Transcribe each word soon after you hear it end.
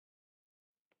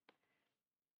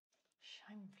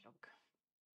time vlog.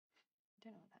 I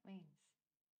don't know what that means.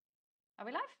 Are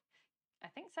we live? I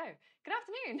think so. Good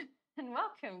afternoon and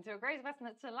welcome to a Grays of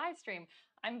Westminster live stream.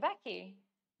 I'm Becky.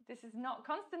 This is not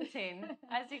Constantine,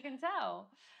 as you can tell.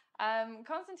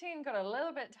 Constantine got a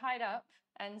little bit tied up,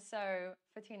 and so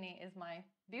Foteini is my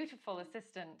beautiful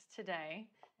assistant today.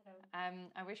 Hello.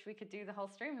 I wish we could do the whole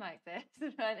stream like this,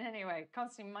 but anyway,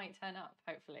 Constantine might turn up,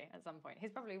 hopefully, at some point.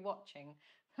 He's probably watching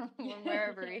from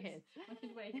wherever he is.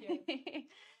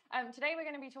 Today we're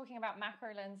going to be talking about macro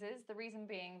lenses, the reason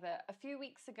being that a few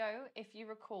weeks ago, if you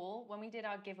recall, when we did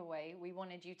our giveaway, we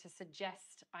wanted you to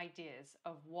suggest ideas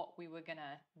of what we were going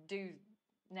to do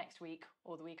next week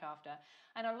or the week after.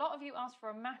 And a lot of you asked for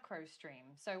a macro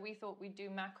stream. So we thought we'd do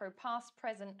macro past,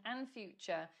 present and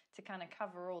future to kind of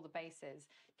cover all the bases.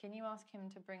 Can you ask him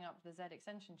to bring up the Z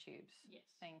extension tubes? Yes.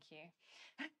 Thank you.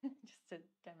 Just to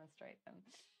demonstrate them.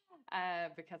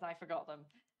 Because I forgot them.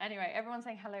 Anyway, everyone's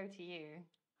saying hello to you.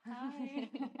 Hi.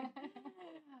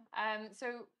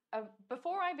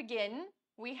 Before I begin,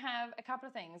 we have a couple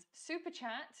of things. Super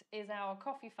Chat is our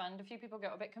coffee fund. A few people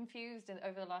got a bit confused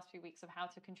over the last few weeks of how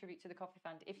to contribute to the coffee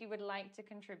fund. If you would like to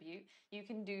contribute, you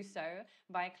can do so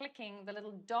by clicking the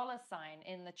little $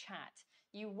 in the chat.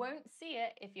 You won't see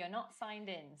it if you're not signed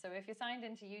in. So if you're signed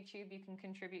into YouTube, you can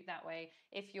contribute that way.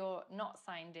 If you're not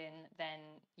signed in, then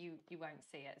you won't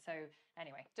see it. So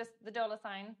anyway, just the $,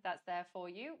 that's there for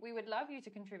you. We would love you to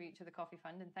contribute to the coffee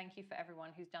fund, and thank you for everyone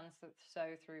who's done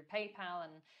so through PayPal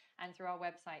and through our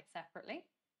website separately.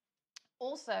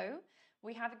 Also,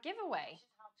 we have a giveaway.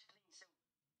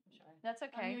 That's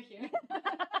okay. I'm new here.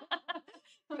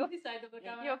 On this side of the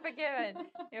camera. You're forgiven.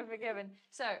 You're forgiven.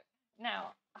 So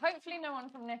now, hopefully no one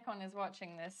from Nikon is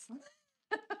watching this.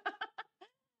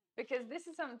 Because this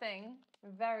is something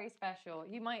very special.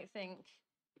 You might think,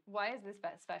 why is this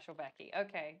special, Becky?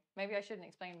 Okay, maybe I shouldn't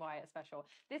explain why it's special.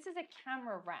 This is a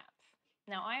camera wrap.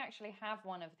 Now, I actually have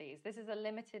one of these. This is a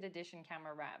limited edition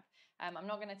camera wrap. I'm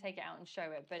not going to take it out and show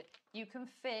it, but you can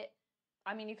fit,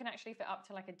 I mean, you can actually fit up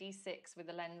to like a D6 with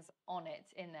the lens on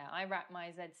it in there. I wrap my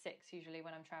Z6 usually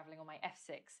when I'm traveling, or my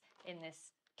F6 in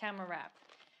this camera wrap.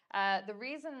 The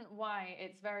reason why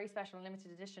it's very special and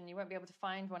limited edition, you won't be able to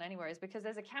find one anywhere, is because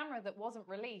there's a camera that wasn't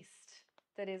released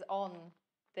that is on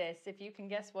this. If you can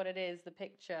guess what it is, the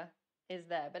picture is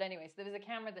there. But anyways, there was a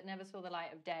camera that never saw the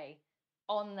light of day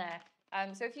on there.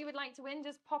 So if you would like to win,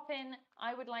 just pop in,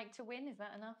 I would like to win. Is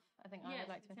that enough? I think I would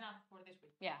like to win. Yes, enough for this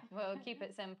week. Yeah, we'll keep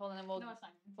it simple, and then we'll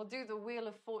do the Wheel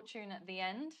of Fortune at the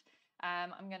end.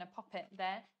 I'm going to pop it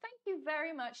there. Thank you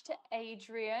very much to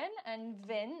Adrian and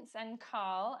Vince and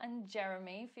Carl and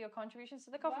Jeremy for your contributions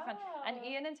to the coffee fund. And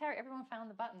Ian and Terry, everyone found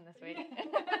the button this week. Thank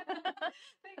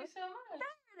you so much.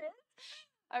 There it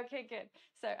is. Okay, good.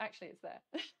 So actually it's there,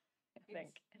 I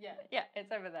think. Yeah,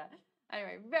 it's over there.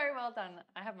 Anyway, very well done.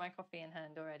 I have my coffee in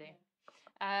hand already.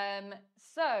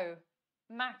 So,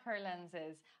 macro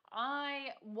lenses. I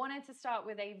wanted to start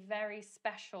with a very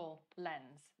special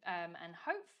lens. And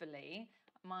hopefully,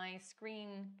 my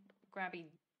screen grabby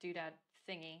doodad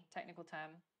thingy, technical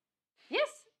term.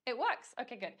 Yes, it works.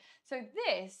 Okay, good. So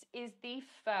this is the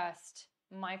first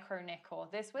micro Nikon.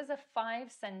 This was a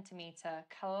 5cm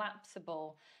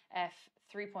collapsible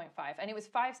f3.5, and it was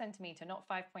 5cm, not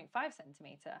 5.5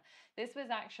 centimeter. This was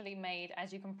actually made,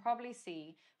 as you can probably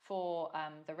see, for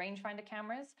the rangefinder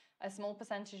cameras. A small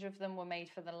percentage of them were made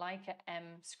for the Leica M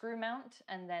screw mount,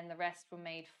 and then the rest were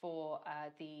made for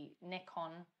the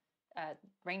Nikon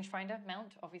rangefinder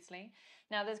mount, obviously.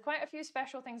 Now, there's quite a few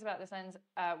special things about this lens,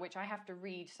 which I have to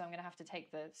read, so I'm going to have to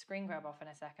take the screen grab off in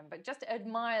a second. But just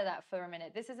admire that for a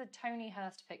minute. This is a Tony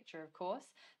Hurst picture, of course,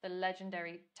 the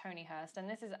legendary Tony Hurst. And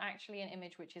this is actually an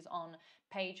image which is on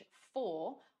page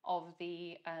 4 of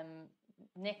the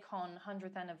Nikon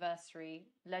 100th anniversary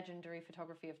legendary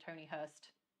photography of Tony Hurst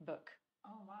book.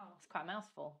 Oh, wow. It's quite a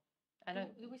mouthful.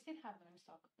 Do we still have them in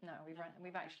stock? No,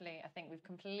 we've actually, I think we've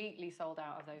completely sold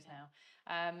out of those now.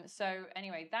 So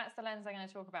anyway, that's the lens I'm going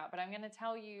to talk about, but I'm going to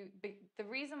tell you the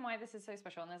reason why this is so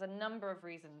special, and there's a number of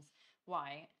reasons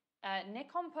why.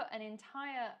 Nikon put an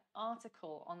entire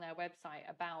article on their website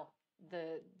about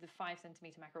the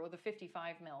 5cm macro, or the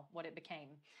 55mm, what it became.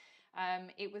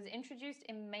 It was introduced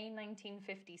in May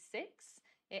 1956.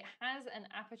 It has an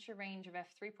aperture range of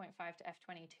f3.5 to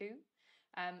f22.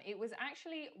 It was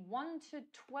actually 1 to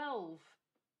 12.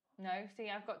 No, see,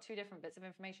 I've got two different bits of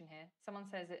information here. Someone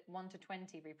says it 1 to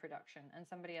 20 reproduction, and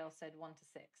somebody else said 1 to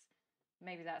 6.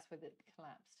 Maybe that's with it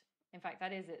collapsed. In fact,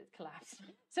 that is it collapsed.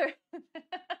 So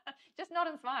just nod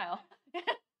and smile.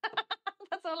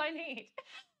 That's all I need.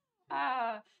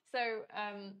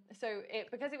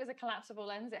 Because it was a collapsible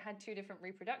lens, it had two different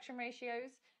reproduction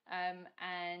ratios.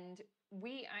 and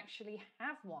we actually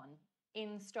have one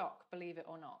in stock, believe it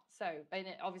or not. So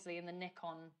obviously in the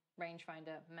Nikon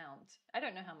rangefinder mount. I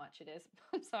don't know how much it is.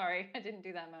 I'm sorry, I didn't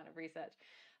do that amount of research.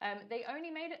 They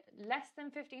only made it less than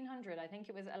 1,500. I think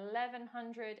it was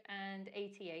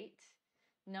 1,188.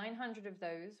 900 of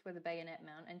those were the bayonet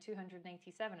mount, and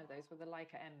 287 of those were the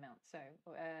Leica M mount. So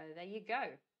there you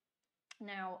go.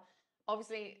 Now,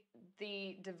 obviously,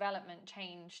 the development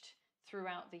changed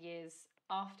throughout the years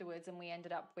afterwards, and we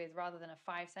ended up with, rather than a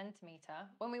 5 centimeter,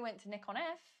 when we went to Nikon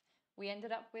F, we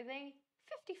ended up with a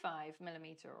 55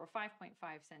 millimeter or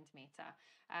 5.5 centimeter.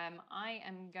 I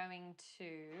am going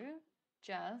to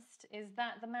just, is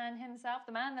that the man himself?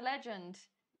 The man, the legend.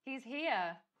 He's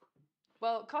here.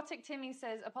 Well, Kotick Timmy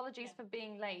says, apologies for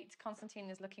being late. Constantine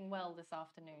is looking well this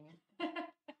afternoon.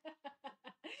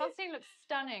 Constantine looks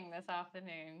stunning this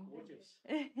afternoon. Gorgeous.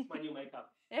 My new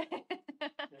makeup. You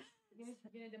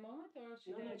need a moment, or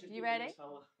should You ready?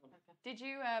 Did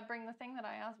you bring the thing that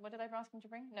I asked? What did I ask him to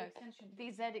bring? No,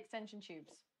 these Z extension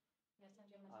tubes. I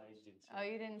didn't see Oh,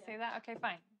 you didn't see that? Okay,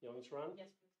 fine. You want me to run? Yes,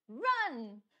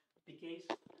 Run! PKs?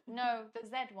 No, the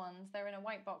Z ones. They're in a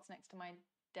white box next to my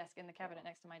desk, in the cabinet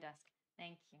next to my desk.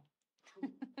 Thank you.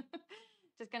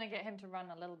 Just going to get him to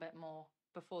run a little bit more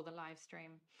before the live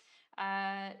stream.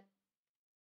 I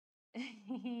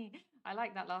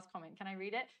like that last comment. Can I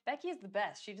read it? Becky is the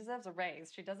best. She deserves a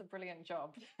raise. She does a brilliant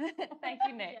job. Thank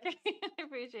you, Nick. I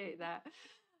appreciate that.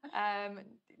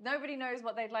 Nobody knows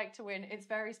what they'd like to win. It's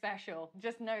very special.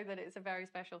 Just know that it's a very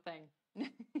special thing.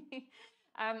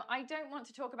 I don't want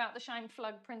to talk about the shine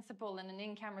plug principle and an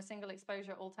in-camera single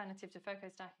exposure alternative to photo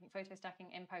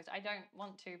stacking in post. I don't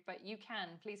want to, but you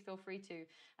can. Please feel free to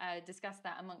discuss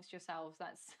that amongst yourselves.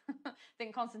 That's I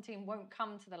think Constantine won't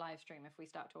come to the live stream if we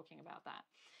start talking about that.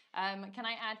 Can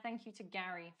I add thank you to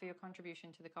Gary for your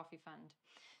contribution to the coffee fund?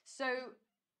 So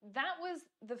that was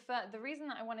the reason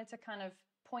that I wanted to kind of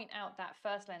point out that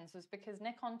first lens was because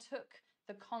Nikon took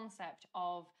the concept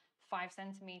of 5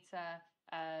 centimeter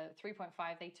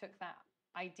 3.5, they took that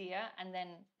idea and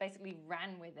then basically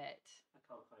ran with it. I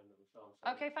can't find them, so I'm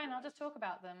sorry. Okay, fine. I'll just talk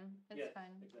about them. It's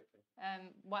fine. Exactly.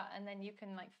 Well, and then you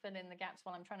can like fill in the gaps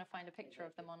while I'm trying to find a picture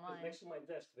of them online. Next to my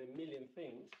desk, there are a million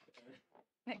things.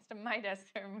 Next to my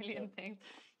desk, there are a million things.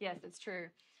 Yes, it's true.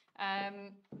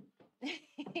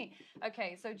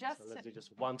 Okay, so just... So let's do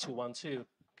just 1, 2, 1, 2.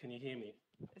 Can you hear me?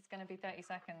 It's going to be 30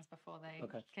 seconds before they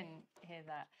Okay. can hear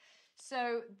that.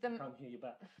 So I can't hear you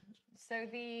back. So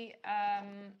the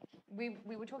we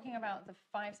were talking about the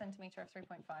 5 centimeter of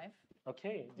 3.5.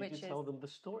 Okay. Did you tell them the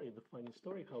story, the final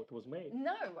story, how it was made?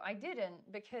 No, I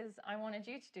didn't, because I wanted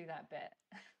you to do that bit.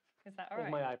 Is that all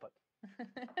right? With my iPad.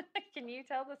 Can you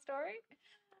tell the story?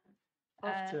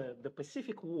 After the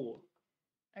Pacific War.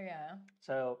 Oh yeah.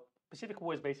 So Pacific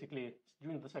War is basically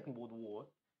during the Second World War.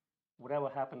 Whatever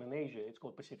happened in Asia, it's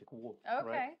called Pacific War. Okay,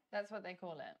 right? That's what they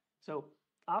call it. So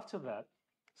after that,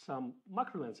 some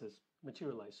macro lenses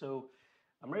materialized. So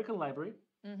American Library,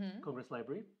 Congress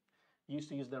Library, used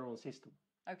to use their own system.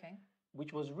 Okay.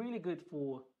 Which was really good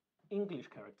for English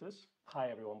characters. Hi,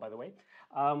 everyone, by the way.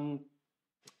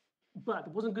 But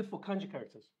it wasn't good for kanji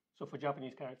characters, so for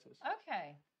Japanese characters.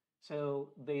 Okay.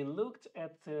 So they looked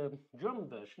at the German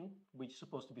version, which is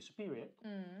supposed to be superior,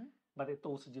 but it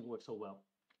also didn't work so well.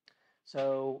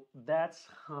 So that's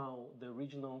how the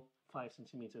original 5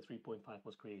 centimeter 3.5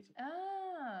 was created.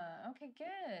 Ah, okay,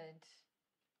 good.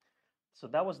 So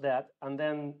that was that. And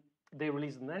then they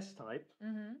released an S type,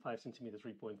 5 centimeter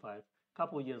 3.5, a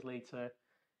couple of years later.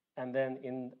 And then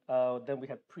then we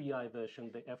had pre-I version,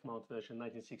 the F-mount version,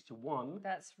 1961.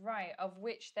 That's right, of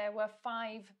which there were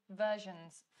 5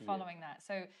 versions following that.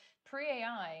 So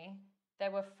pre-AI, there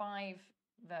were 5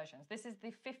 versions. This is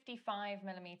the 55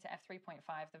 millimeter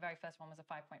f3.5. The very first one was a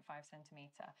 5.5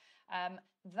 centimeter.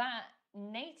 That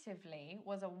natively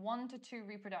was a 1:2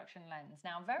 reproduction lens.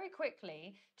 Now, very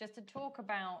quickly, just to talk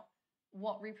about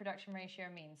what reproduction ratio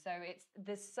means. So it's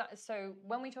this. So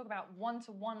when we talk about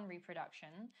 1:1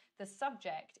 reproduction, the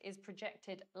subject is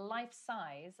projected life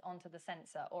size onto the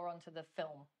sensor or onto the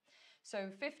film.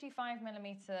 So 55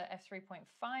 millimeter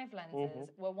f3.5 lenses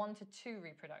were 1:2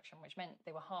 reproduction, which meant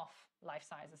they were half life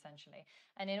size essentially.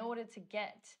 And in order to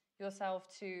get yourself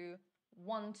to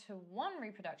 1:1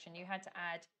 reproduction, you had to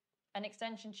add an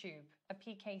extension tube, a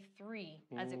PK3,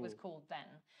 as it was called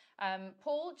then.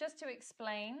 Paul, just to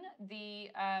explain, the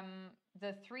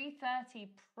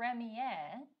 330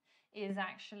 premiere is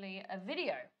actually a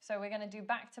video. So we're going to do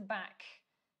back-to-back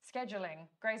scheduling,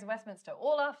 Grays of Westminster,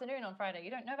 all afternoon on Friday.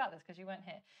 You don't know about this because you weren't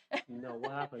here. No,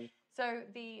 what happened? So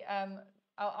the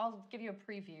I'll give you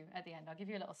a preview at the end. I'll give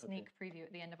you a little sneak preview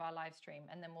at the end of our live stream,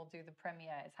 and then we'll do the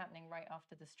premiere. It's happening right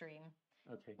after the stream.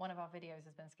 Okay. One of our videos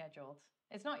has been scheduled.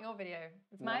 It's not your video.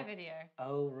 It's my video.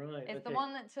 Oh, right. It's the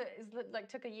one that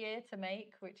took a year to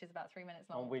make, which is about 3 minutes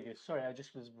long. I'm with you. Sorry, I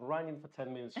just was running for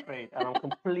 10 minutes straight, and I'm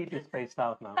completely spaced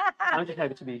out now. I'm just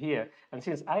happy to be here. And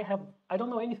since I don't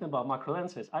know anything about macro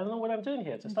lenses, I don't know what I'm doing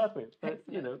here to start with. But,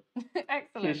 you know,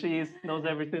 Excellent. here she is, knows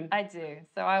everything. I do.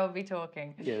 So I will be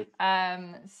talking. Yes.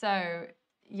 So,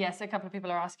 yes, a couple of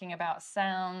people are asking about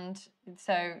sound.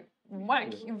 So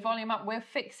whack your volume up. We're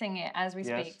fixing it as we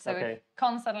speak. So if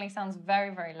Con suddenly sounds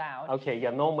very, very loud. Okay,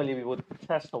 yeah, normally we would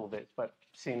test all this, but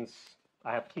since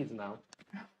I have kids now.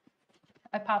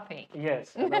 A puppy.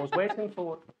 Yes, and I was waiting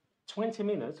for 20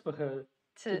 minutes for her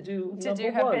to do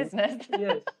her business.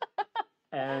 Yes.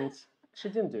 And she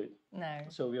didn't do it. No.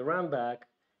 So we ran back,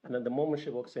 and then the moment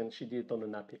she walks in, she did it on a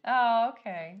nappy. Oh,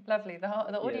 okay. Lovely. The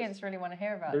audience really want to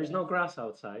hear about There is no grass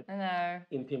outside. No.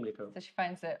 In Pimlico. So she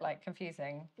finds it like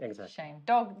confusing. Exactly. Shame.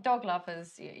 Dog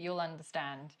lovers, you'll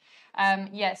understand.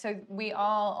 Yeah, so we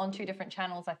are on 2 different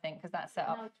channels, I think, because that's set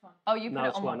up. Now it's one. Oh, you put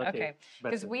it on one. Okay. Okay.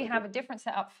 Because we have a different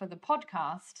setup for the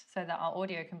podcast so that our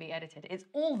audio can be edited. It's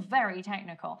all very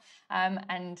technical.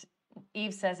 And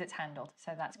Eve says it's handled,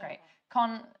 so that's great.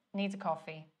 Con needs a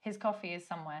coffee. His coffee is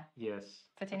somewhere. Yes.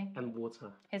 Foteini? And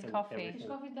water. His and coffee. everything. His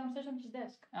coffee is downstairs on his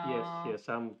desk. Oh. Yes.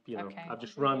 I'm Okay. I've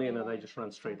just run in and I just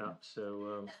ran straight up.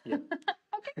 So yeah.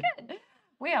 Okay, good.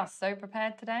 We are so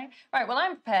prepared today. Right, well,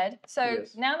 I'm prepared. So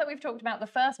now that we've talked about the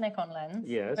first Nikon lens,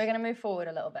 we're going to move forward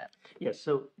a little bit. Yes,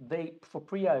 so for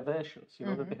pre-I versions, you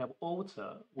know that they have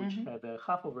Ultra, which had a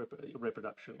half of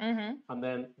reproduction, and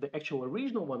then the actual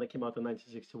original one that came out in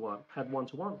 1961 had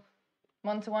 1:1.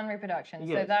 1:1 reproduction.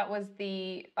 Yes. So that was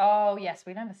the... Oh, yes,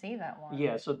 we never see that one.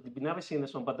 Yeah, so we've never seen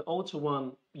this one, but the Ultra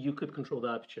one, you could control the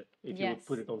aperture if you would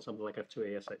put it on something like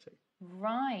f2.8 SIT.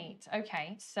 Right,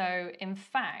 okay. So, in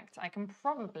fact, I can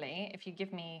probably, if you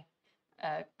give me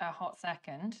a hot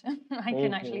second, I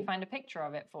can actually find a picture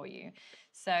of it for you.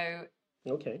 So...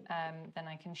 Okay. Then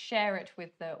I can share it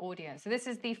with the audience. So this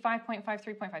is the 5.5,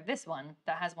 3.5, this one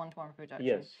that has 1:1 reproduction.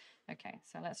 Yes. Okay,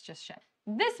 so let's just share.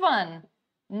 This one!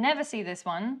 Never see this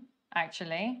one,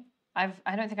 actually. I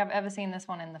don't think I've ever seen this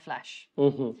one in the flesh.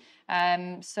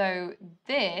 So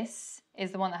this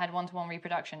is the one that had 1:1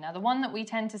 reproduction. Now, the one that we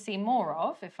tend to see more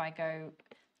of, if I go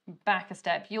back a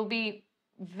step, you'll be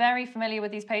very familiar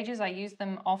with these pages. I use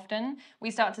them often.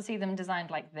 We start to see them designed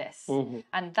like this.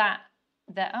 And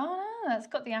that's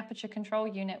got the aperture control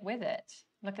unit with it.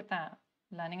 Look at that.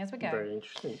 Learning as we go. Very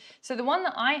interesting. So the one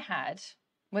that I had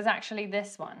was actually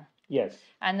this one. Yes.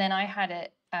 And then I had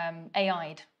it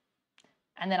AI'd.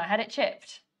 And then I had it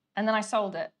chipped. And then I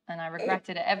sold it. And I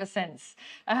regretted it ever since.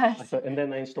 And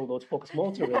then I installed autofocus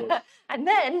motor with it. And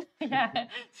then, yeah.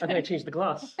 And then I changed the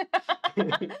glass.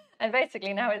 And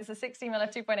basically now it's a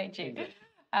 60mm 2.8 tube.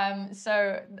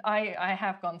 So I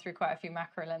have gone through quite a few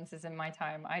macro lenses in my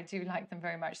time. I do like them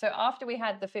very much. So after we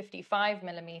had the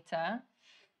 55mm,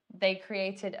 they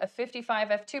created a 55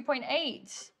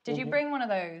 f2.8. Did you bring one of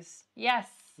those? Yes.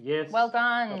 Yes. Well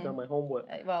done. I've done my homework.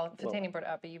 Well, Foteini brought it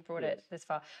up, but you brought it this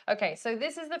far. Okay, so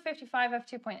this is the 55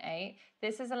 f2.8.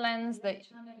 This is a lens that...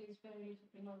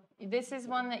 This is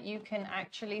one that you can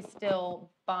actually still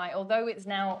buy, although it's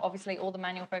now, obviously, all the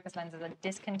manual focus lenses are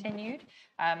discontinued.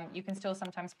 You can still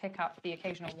sometimes pick up the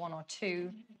occasional 1 or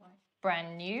 2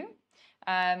 brand new.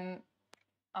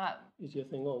 Is your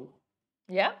thing on?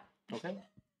 Yeah. Okay.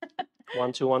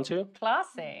 1, 2, 1, 2.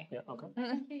 Classy. Yeah, okay. I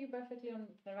can hear you perfectly on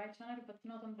the right channel, but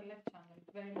not on the left channel. It's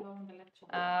very low on the left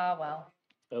channel. Ah, well.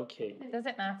 Okay. Does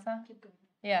it matter?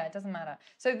 Yeah, it doesn't matter.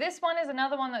 So this one is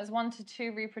another one that's 1 to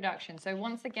 2 reproduction. So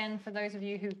once again, for those of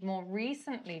you who've more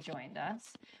recently joined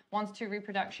us, 1 to 2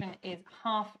 reproduction is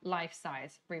half life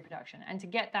size reproduction. And to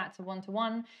get that to 1 to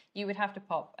 1, you would have to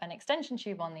pop an extension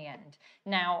tube on the end.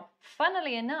 Now,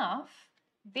 funnily enough,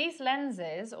 these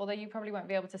lenses, although you probably won't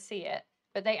be able to see it,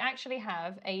 but they actually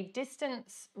have a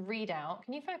distance readout.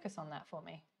 Can you focus on that for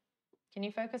me? Can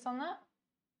you focus on that?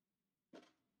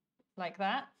 Like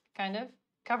that, kind of.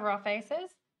 Cover our faces.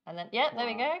 And then, yeah, there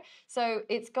we go. So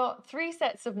it's got 3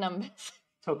 sets of numbers.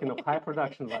 Talking of high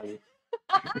production value.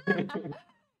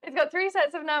 It's got 3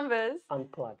 sets of numbers.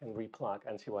 Unplug and replug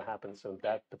and see what happens. So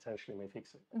that potentially may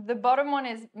fix it. The bottom one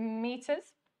is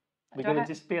meters. We're going to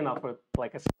disappear now for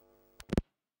like a...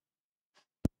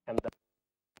 And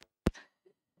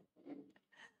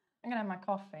I'm going to have my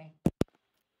coffee.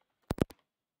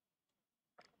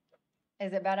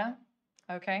 Is it better?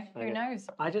 Okay, who knows?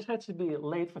 I just had to be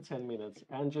late for 10 minutes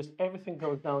and just everything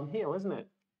goes downhill, isn't it?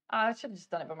 I should have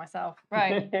just done it by myself.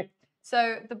 Right.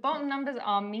 So the bottom numbers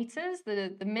are meters,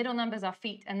 the middle numbers are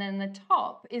feet, and then the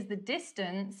top is the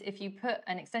distance if you put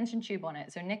an extension tube on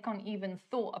it. So Nikon even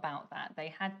thought about that.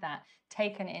 They had that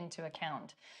taken into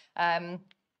account.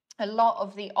 A lot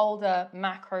of the older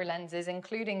macro lenses,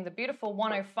 including the beautiful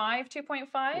 105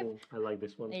 2.5. I like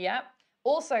this one. Yep.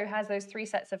 Also has those 3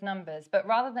 sets of numbers, but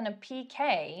rather than a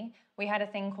PK, we had a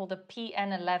thing called a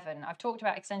PN11. I've talked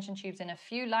about extension tubes in a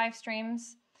few live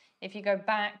streams. If you go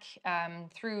back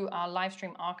through our live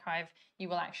stream archive, you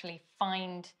will actually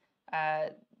find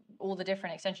all the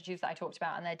different extension tubes that I talked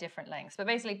about, and they're different lengths. But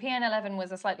basically, PN11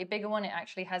 was a slightly bigger one. It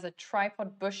actually has a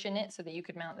tripod bush in it so that you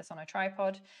could mount this on a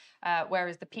tripod,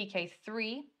 whereas the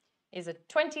PK3 is a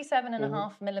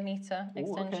 27.5 millimeter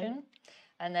extension. Okay.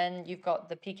 And then you've got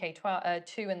the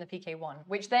PK2 and the PK1,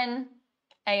 which then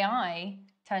AI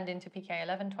turned into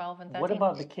PK11, 12, and 13. What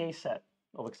about the K set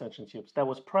of extension tubes? That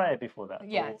was prior before that?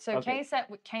 Yeah, so okay. K set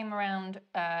came around,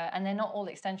 and they're not all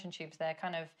extension tubes. They're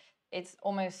kind of, it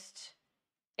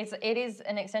is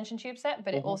an extension tube set,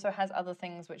 but it also has other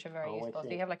things which are very useful. So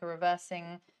you have like a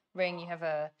reversing ring, you have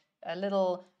a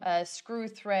little screw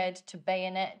thread to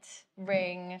bayonet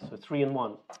ring. So 3 in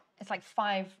 1. It's like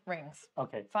 5 rings.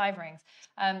 Okay. 5 rings.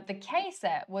 The K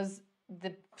set was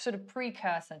the sort of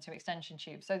precursor to extension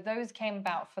tubes. So those came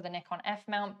about for the Nikon F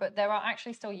mount, but there are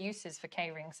actually still uses for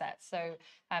K-ring sets. So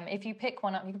if you pick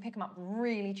one up, you can pick them up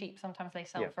really cheap. Sometimes they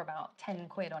sell for about 10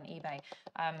 quid on eBay.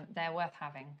 They're worth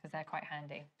having because they're quite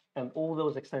handy. And all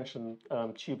those extension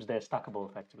tubes, they're stackable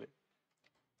effectively?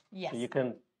 Yes. So you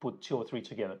can put 2 or 3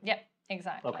 together? Yep,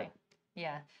 exactly. Okay.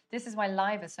 Yeah, this is why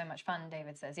live is so much fun,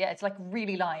 David says. Yeah, it's like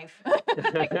really live.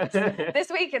 This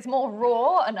week it's more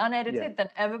raw and unedited than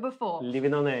ever before.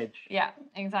 Living on edge. Yeah,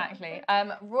 exactly.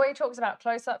 Roy talks about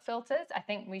close-up filters. I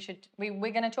think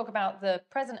we're going to talk about the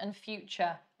present and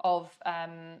future of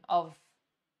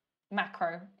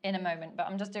macro in a moment, but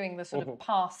I'm just doing the sort of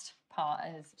past part.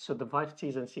 So the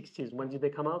 5Ts and 6Ts, when did they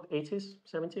come out? 80s,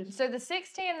 70s? So the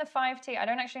 6T and the 5T, I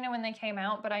don't actually know when they came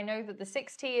out, but I know that the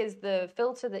 6T is the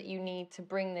filter that you need to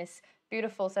bring this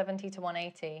beautiful 70 to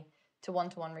 180 to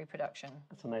 1:1 reproduction.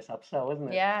 That's a nice upsell, isn't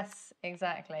it? Yes,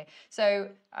 exactly. So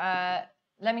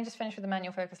let me just finish with the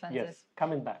manual focus lenses. Yes,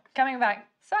 coming back,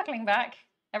 circling back,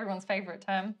 everyone's favorite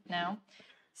term now.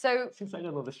 So since I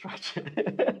don't know the structure.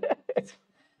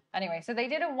 Anyway, so they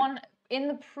did in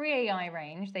the pre-AI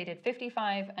range, they did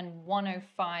 55 and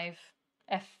 105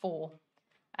 f4.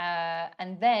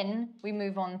 And then we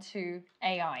move on to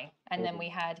AI. And then we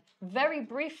had, very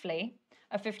briefly,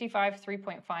 a 55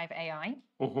 3.5 AI.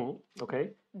 Okay.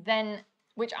 Then,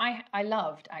 which I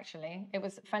loved, actually. It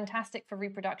was fantastic for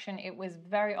reproduction. It was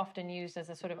very often used as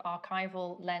a sort of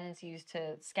archival lens used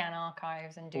to scan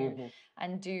archives and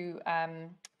do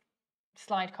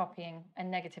slide copying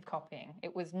and negative copying.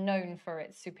 It was known for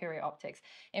its superior optics.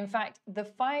 In fact, the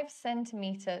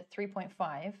 5cm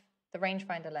 3.5, the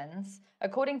rangefinder lens,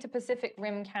 according to Pacific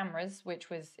Rim Cameras, which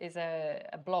is a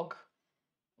blog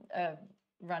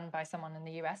run by someone in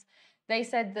the US, they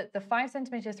said that the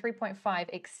 5cm 3.5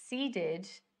 exceeded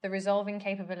the resolving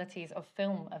capabilities of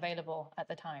film available at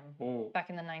the time, back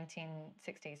in the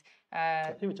 1960s.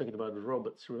 I think we're talking about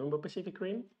robots. Remember Pacific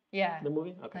Rim? Yeah. The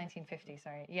movie? Okay. 1950,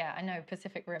 sorry. Yeah, I know,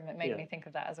 Pacific Rim. It made me think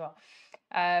of that as well.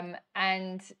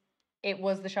 And it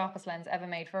was the sharpest lens ever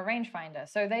made for a rangefinder.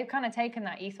 So they've kind of taken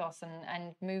that ethos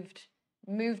and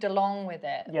moved along with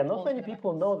it. Yeah, not many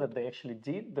people know that they actually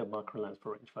did the macro lens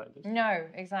for rangefinders. No,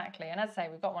 exactly. And as I say,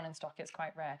 we've got one in stock. It's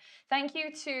quite rare. Thank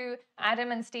you to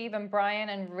Adam and Steve and Brian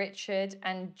and Richard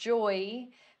and Joy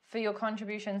for your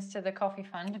contributions to the coffee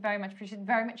fund. Very much appreciated,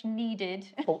 very much needed.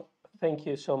 Oh, thank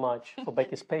you so much for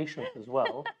Becky's patience as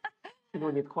well. You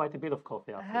will need quite a bit of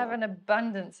coffee after I have an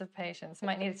abundance of patience.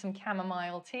 Might need some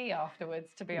chamomile tea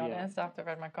afterwards, to be honest, after I've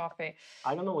had my coffee.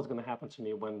 I don't know what's going to happen to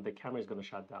me when the camera is going to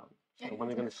shut down, or when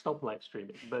they're going to stop live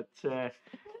streaming. But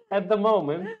at the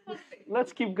moment,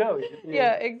 let's keep going.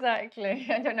 Yeah, exactly.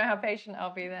 I don't know how patient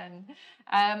I'll be then.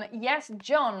 Yes,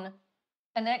 John,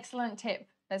 an excellent tip.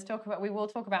 We will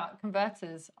talk about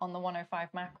converters on the 105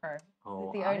 macro.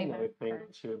 Oh, the only I know a thing or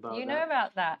two about that. You know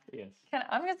about that? Yes.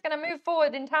 I'm just going to move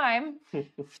forward in time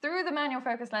through the manual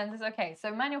focus lenses. Okay,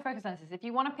 so manual focus lenses. If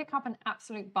you want to pick up an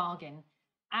absolute bargain,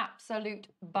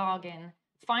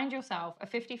 find yourself a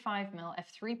 55mm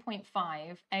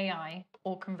f3.5 AI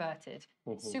or converted.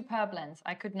 Superb lens.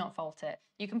 I could not fault it.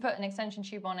 You can put an extension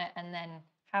tube on it and then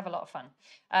have a lot of fun.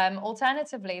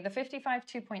 Alternatively, the 55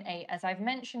 2.8, as I've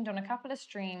mentioned on a couple of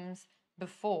streams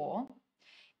before,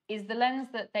 is the lens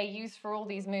that they use for all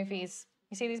these movies.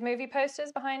 You see these movie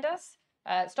posters behind us?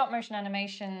 Stop motion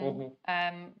animation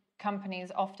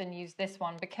companies often use this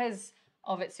one because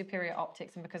of its superior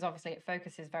optics, and because obviously it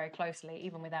focuses very closely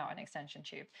even without an extension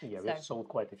tube. Yeah, we've sold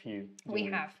quite a few. We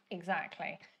have,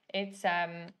 exactly. It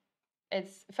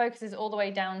focuses all the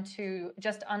way down to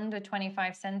just under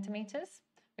 25 centimeters,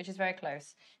 which is very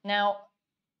close. Now,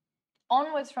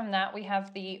 onwards from that, we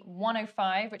have the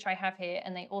 105, which I have here,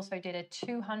 and they also did a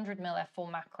 200mm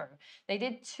f4 macro. They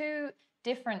did two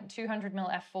different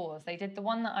 200mm f4s. They did the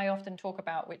one that I often talk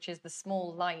about, which is the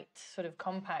small, light, sort of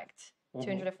compact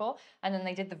 200 f4, and then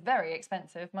they did the very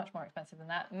expensive, much more expensive than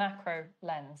that, macro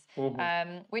lens,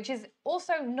 which is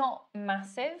also not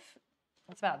massive.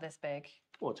 It's about this big.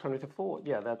 Well, 200 f4,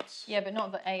 yeah, that's... Yeah, but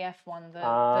not the AF one, the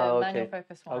manual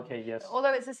focus one. Okay, yes.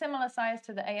 Although it's a similar size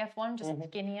to the AF one, just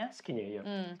skinnier. Skinnier,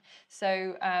 yeah.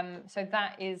 So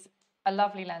that is a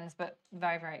lovely lens, but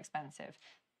very, very expensive.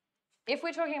 If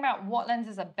we're talking about what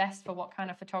lenses are best for what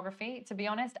kind of photography, to be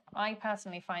honest, I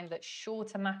personally find that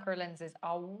shorter macro lenses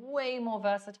are way more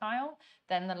versatile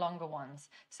than the longer ones.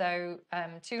 So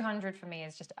 200 for me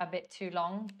is just a bit too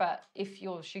long, but if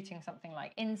you're shooting something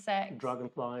like insects,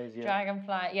 dragonflies,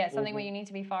 something where you need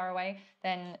to be far away,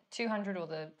 then 200 or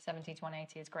the 70 to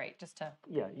 180 is great, just to...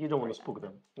 Yeah, you don't want to spook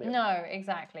them. Yeah. No,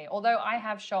 exactly. Although I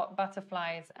have shot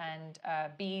butterflies and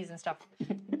bees and stuff.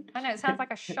 I know, it sounds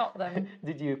like I shot them.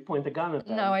 Did you point the gun at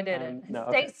them? No, I didn't. No,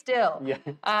 Stay still. Yeah.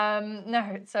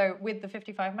 No, so with the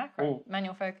 55 macro,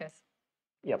 manual focus.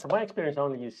 Yeah, from my experience, I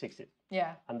only use 60.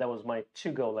 Yeah. And that was my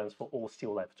to-go lens for all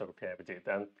still life photography I ever did.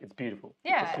 And it's beautiful.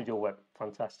 Yeah. The studio work,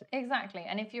 fantastic. Exactly.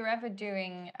 And if you're ever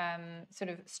doing sort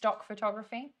of stock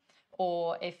photography,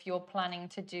 or if you're planning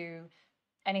to do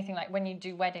anything like when you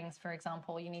do weddings, for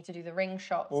example, you need to do the ring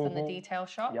shots and the detail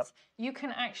shots, you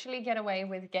can actually get away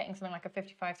with getting something like a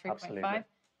 55 3.5.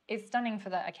 It's stunning for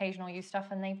that occasional use stuff,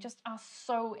 and they just are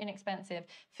so inexpensive.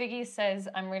 Figgy says,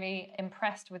 I'm really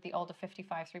impressed with the older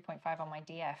 55 3.5 on my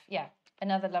DF. Yeah,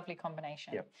 another lovely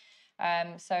combination.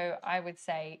 So I would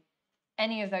say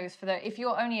any of those, if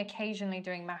you're only occasionally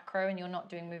doing macro and you're not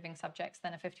doing moving subjects,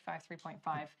 then a 55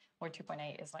 3.5 or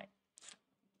 2.8 is like...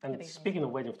 And speaking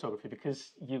of wedding photography,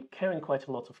 because you're carrying quite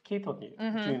a lot of kit on you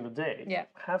during the day,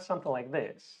 have something like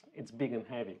this. It's big and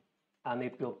heavy, and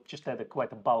it will just add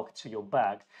quite a bulk to your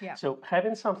bag. So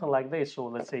having something like this, or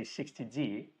let's say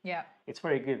 60D, it's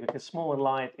very good because small and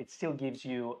light, it still gives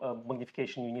you a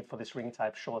magnification you need for this ring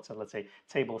type shots and let's say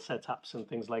table setups and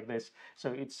things like this.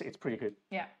 So it's pretty good.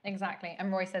 Yeah, exactly.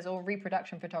 And Roy says, or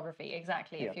reproduction photography,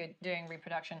 exactly, if you're doing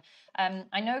reproduction.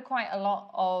 I know quite a lot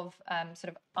of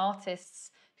sort of artists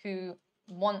who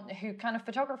kind of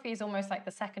photography is almost like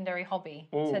the secondary hobby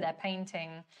to their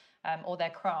painting or their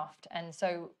craft. And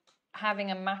so having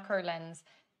a macro lens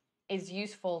is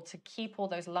useful to keep all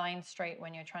those lines straight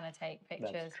when you're trying to take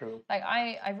pictures. That's true. Like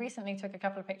I recently took a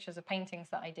couple of pictures of paintings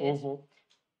that I did,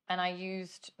 and I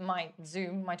used my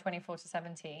zoom, my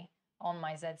 24-70 on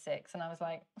my Z6, and I was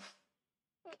like,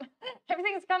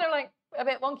 everything's kind of like a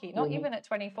bit wonky, not even at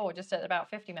 24, just at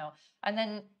about 50mm. And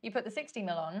then you put the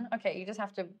 60mm on, okay, you just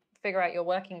have to figure out your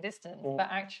working distance, but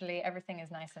actually everything is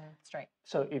nice and straight.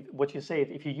 So what you say,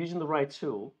 if you're using the right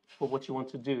tool for what you want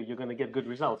to do, you're going to get good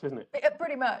results, isn't it?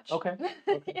 Pretty much. Okay,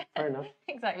 fair enough.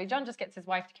 Exactly. John just gets his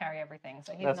wife to carry everything,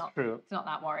 so he's not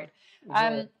that worried.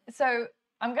 So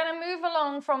I'm going to move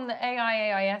along from the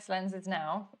AIS lenses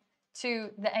now to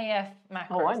the AF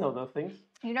macros. Oh, I know those things.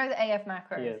 You know the AF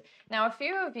macros. Yeah. Now, a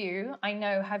few of you, I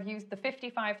know, have used the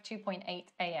 55 2.8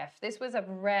 AF. This was a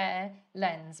rare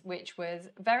lens, which was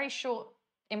very short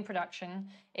in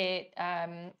production. It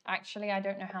actually, I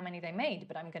don't know how many they made,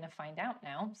 but I'm going to find out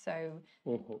now. So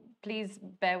please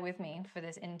bear with me for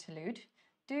this interlude.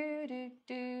 Okay,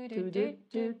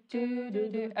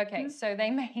 so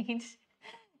they made...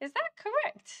 Is that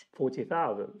correct?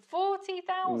 40,000.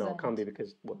 40,000? No, it can't be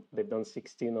because they've done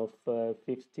 16 of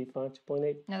 55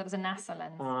 2.8. No, that was a NASA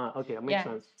lens. Ah, okay, that makes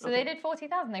sense. So they did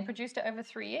 40,000. They produced it over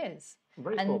 3 years.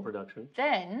 Very small production.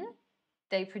 Then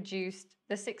they produced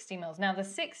the 60mm. Now the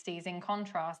 60s, in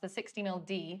contrast, the 60mm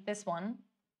D, this one,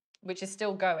 which is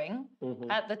still going,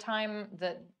 at the time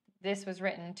that this was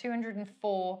written,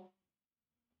 204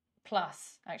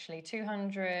 plus, actually,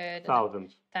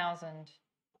 200,000.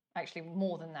 Actually,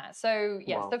 more than that. So,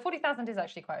 yes, so 40,000 is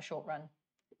actually quite a short run.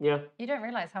 Yeah. You don't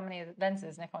realise how many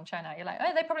lenses Nikon churn out. You're like,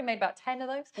 oh, they probably made about 10 of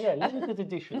those. Yeah, limited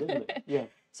edition, isn't it? Yeah.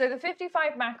 So the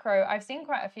 55 macro, I've seen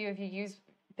quite a few of you use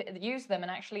them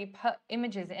and actually put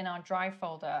images in our drive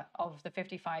folder of the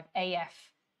 55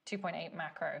 AF 2.8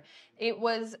 macro. It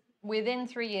was, within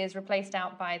 3 years, replaced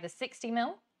out by the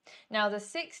 60mm. Now, the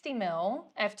 60mm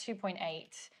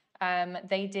f2.8,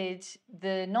 they did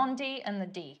the non-D and the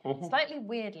D. Slightly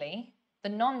weirdly, the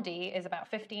non-D is about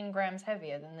 15 grams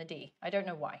heavier than the D. I don't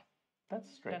know why.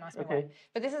 That's strange. Don't ask me why.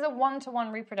 But this is a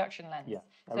 1-to-1 reproduction lens. Yeah,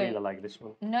 I really like this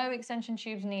one. No extension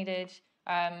tubes needed.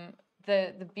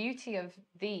 The beauty of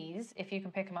these, if you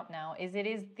can pick them up now, is it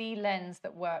is the lens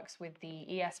that works with the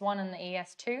ES1 and the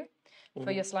ES2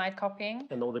 for your slide copying.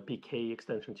 And all the PK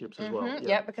extension tubes as well.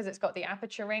 Yeah, because it's got the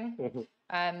aperture ring.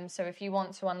 So if you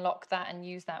want to unlock that and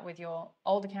use that with your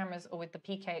older cameras or with the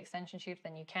PK extension tubes,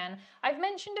 then you can. I've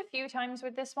mentioned a few times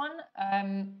with this one,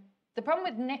 the problem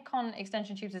with Nikon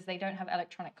extension tubes is they don't have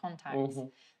electronic contacts.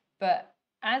 But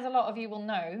as a lot of you will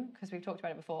know, because we've talked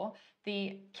about it before,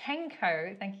 the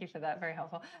Kenko, thank you for that, very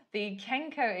helpful, the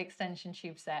Kenko extension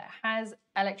tube set has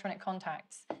electronic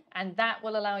contacts, and that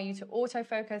will allow you to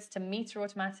autofocus, to meter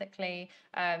automatically,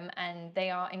 and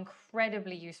they are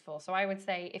incredibly useful. So I would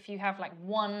say if you have like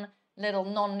one little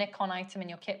non-Nikon item in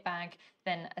your kit bag,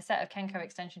 then a set of Kenko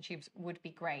extension tubes would be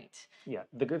great. Yeah,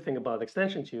 the good thing about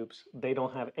extension tubes, they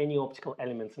don't have any optical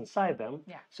elements inside them,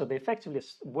 so they effectively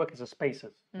work as a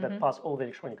spacers that pass all the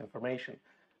electronic information.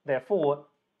 Therefore,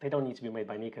 they don't need to be made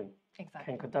by Nikon.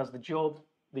 Exactly. Kenko does the job,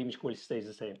 the image quality stays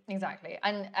the same. Exactly.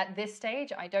 And at this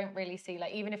stage, I don't really see,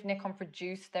 like, even if Nikon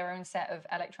produced their own set of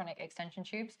electronic extension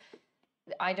tubes,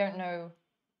 I don't know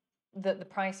that the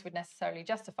price would necessarily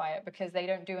justify it, because they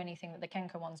don't do anything that the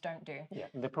Kenko ones don't do. Yeah,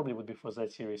 they probably would be for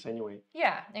Z series anyway.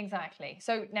 Yeah, exactly.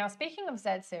 So now, speaking of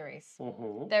Z series,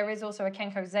 there is also a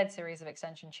Kenko Z series of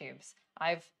extension tubes.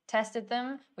 I've tested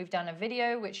them. We've done a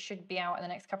video which should be out in the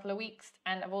next couple of weeks,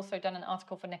 and I've also done an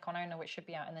article for Nikon Owner which should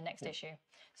be out in the next issue.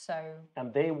 So,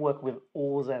 and they work with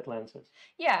all Z lenses.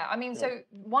 Yeah, I mean, so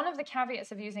one of the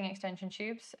caveats of using extension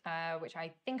tubes, which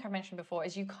I think I mentioned before,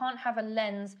 is you can't have a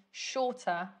lens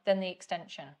shorter than the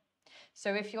extension.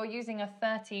 So if you're using a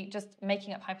 30, just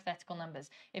making up hypothetical numbers,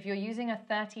 if you're using a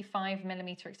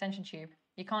 35mm extension tube,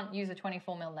 you can't use a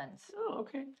 24mm lens. Oh,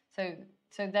 okay.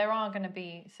 So there are going to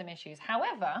be some issues.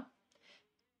 However,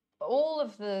 all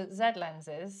of the Z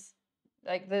lenses,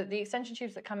 like the extension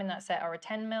tubes that come in that set, are a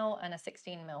 10mm and a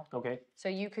 16mm. Okay. So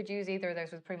you could use either of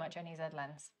those with pretty much any Z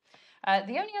lens.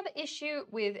 The only other issue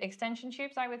with extension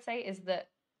tubes, I would say, is that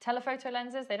telephoto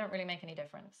lenses, they don't really make any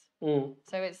difference. So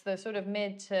it's the sort of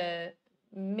mid to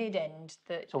mid-end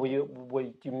that... So what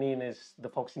you mean is the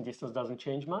focusing distance doesn't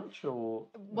change much, or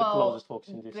the closest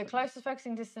focusing distance? The closest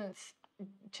focusing distance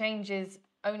changes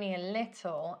only a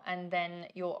little, and then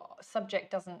your subject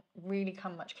doesn't really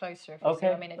come much closer, if you see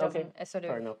what I mean. It doesn't sort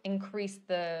of increase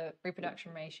the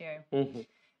reproduction ratio.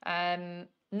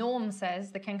 Norm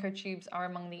says the Kenko tubes are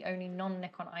among the only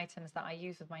non-Nikon items that I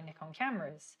use with my Nikon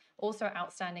cameras. Also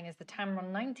outstanding is the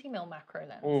Tamron 90mm macro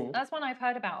lens. That's one I've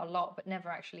heard about a lot but never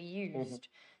actually used.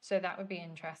 So that would be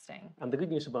interesting. And the good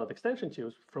news about extension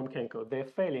tubes from Kenko, they're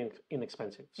fairly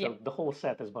inexpensive. So the whole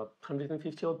set is about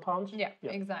 150 odd pounds. Yeah,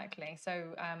 exactly.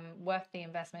 So worth the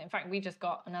investment. In fact, we just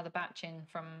got another batch in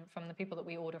from the people that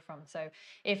we order from. So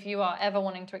if you are ever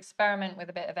wanting to experiment with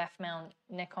a bit of F-mount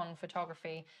Nikon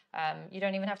photography, you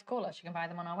don't even have to call us. You can buy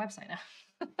them on our website now.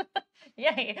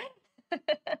 Yay!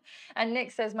 And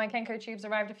Nick says, my Kenko tubes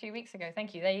arrived a few weeks ago.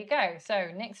 Thank you. There you go. So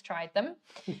Nick's tried them.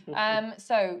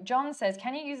 So John says,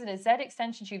 can you use it as Z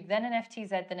extension tube, then an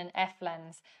FTZ, then an F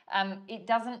lens? It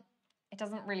doesn't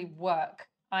really work.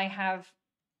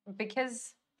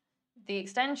 Because the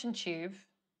extension tube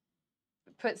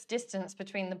puts distance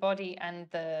between the body and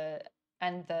the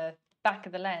back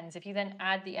of the lens. If you then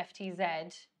add the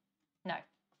FTZ, no,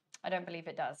 I don't believe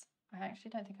it does. I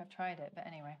actually don't think I've tried it, but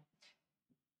anyway.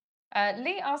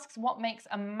 Lee asks, what makes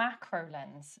a macro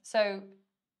lens? So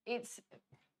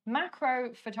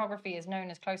macro photography is known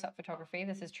as close-up photography.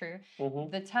 This is true.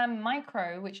 The term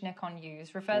micro, which Nikon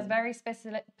use, refers very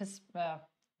specifically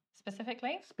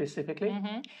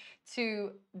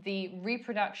to the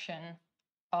reproduction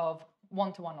of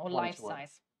one-to-one or life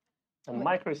size. And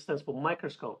micro stands for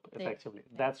microscope, effectively.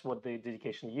 That's what the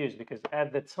dedication used, because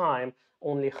at the time,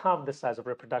 only half the size of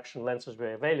reproduction lenses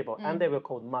were available, and they were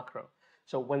called macro.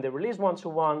 So when they released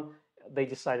one-to-one, they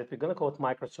decided we're going to call it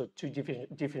micro, so to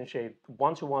differentiate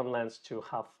one-to-one lens to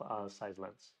half-size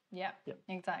lens. Yeah,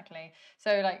 exactly.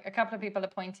 So like a couple of people are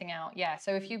pointing out,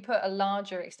 so if you put a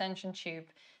larger extension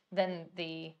tube than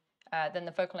the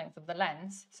focal length of the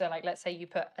lens, so like let's say you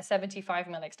put a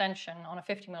 75mm extension on a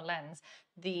 50mm lens,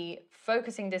 the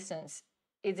focusing distance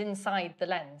is inside the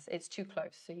lens. It's too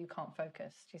close, so you can't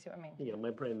focus. Do you see what I mean? Yeah,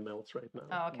 my brain melts right now.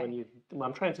 Oh, okay.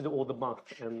 I'm trying to do all the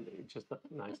math, and it's just,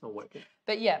 it's not working.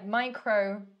 But yeah,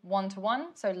 micro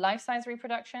one-to-one, so life-size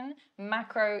reproduction.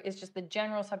 Macro is just the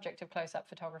general subject of close-up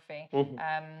photography,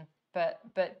 but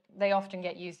they often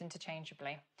get used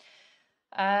interchangeably.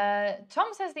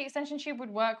 Tom says the extension tube would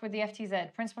work with the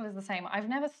FTZ. Principle is the same. I've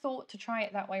never thought to try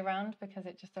it that way around because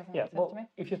it just doesn't make sense to me.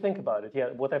 If you think about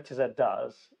it, what FTZ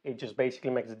does, it just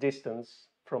basically makes the distance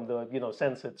from the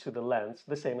sensor to the lens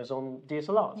the same as on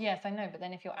DSLRs. Yes, I know, but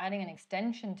then if you're adding an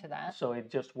extension to that... So it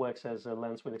just works as a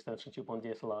lens with extension tube on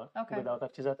DSLR without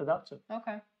FTZ adapter.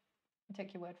 Okay. I'll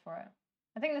take your word for it.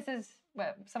 I think this is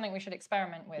something we should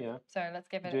experiment with. Yeah. So let's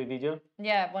give it... Do a video?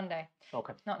 Yeah, one day.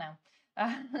 Okay. Not now.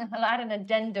 I'll add an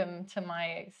addendum to my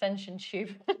extension tube.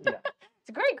 Yeah. It's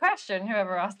a great question,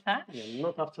 whoever asked that. Yeah,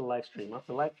 not after live stream.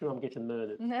 After live stream, I'm getting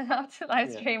murdered. No, after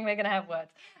live stream, we're going to have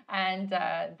words. And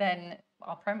then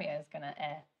our premiere is going to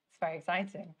air. It's very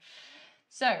exciting.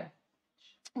 So,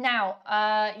 now,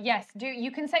 yes,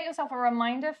 you can set yourself a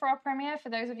reminder for our premiere. For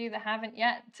those of you that haven't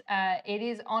yet, it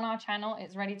is on our channel.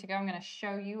 It's ready to go. I'm going to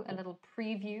show you a little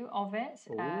preview of it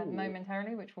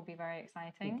momentarily, which will be very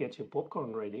exciting. Get your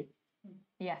popcorn ready.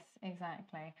 Yes,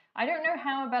 exactly. I don't know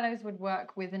how a bellows would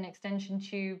work with an extension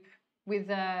tube, with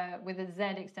a Z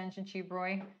extension tube,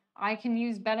 Roy. I can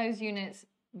use bellows units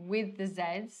with the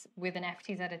Zs, with an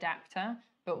FTZ adapter,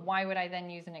 but why would I then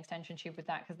use an extension tube with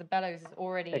that? Because the bellows is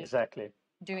already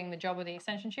doing the job of the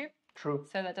extension tube. True.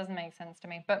 So that doesn't make sense to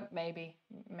me, but maybe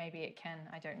it can,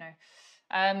 I don't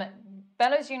know.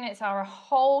 Bellows units are a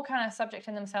whole kind of subject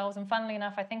in themselves, and funnily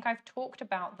enough, I think I've talked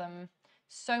about them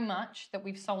so much that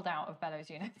we've sold out of bellows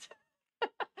units.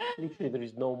 Literally, there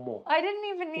is no more. I didn't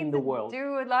even need to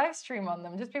do a live stream on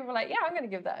them. Just people were like, yeah, I'm going to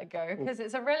give that a go, because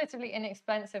it's a relatively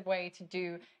inexpensive way to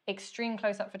do extreme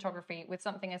close-up photography with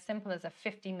something as simple as a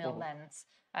 50mm lens.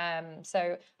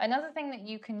 So another thing that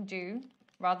you can do,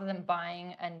 rather than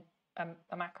buying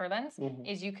a macro lens,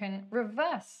 is you can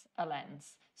reverse a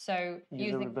lens. So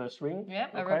use a reverse ring. Yeah,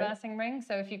 a reversing ring.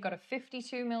 So if you've got a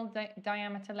 52mm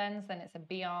diameter lens, then it's a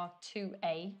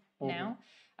BR2A now.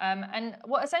 And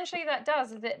what essentially that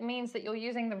does is it means that you're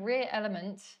using the rear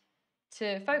element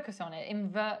to focus on it. It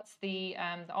inverts the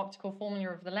optical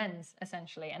formula of the lens,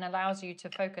 essentially, and allows you to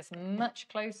focus much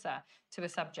closer to a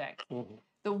subject.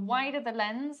 The wider the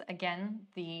lens, again,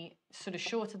 the sort of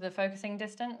shorter the focusing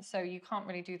distance, so you can't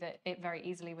really do it very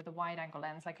easily with a wide-angle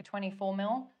lens. Like a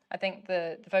 24mm, I think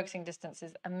the focusing distance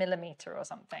is 1 millimeter or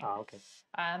something. Okay.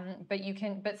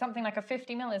 But something like a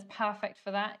 50mm is perfect for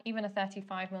that. Even a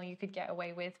 35mm you could get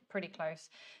away with pretty close.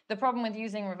 The problem with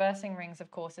using reversing rings,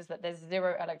 of course, is that there's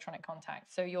zero electronic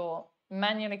contact. So you're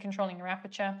manually controlling your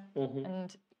aperture,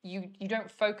 and you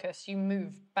don't focus, you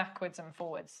move backwards and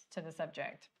forwards to the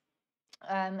subject.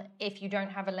 If you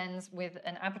don't have a lens with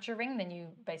an aperture ring, then you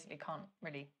basically can't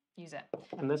really use it.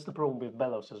 And that's the problem with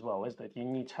bellows as well, is that you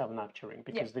need to have an aperture ring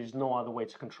because there's no other way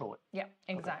to control it. Yeah,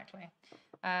 exactly.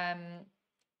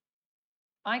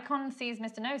 Icon sees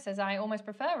Mr. No says, I almost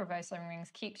prefer reversing rings,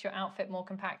 keeps your outfit more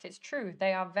compact. It's true,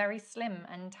 they are very slim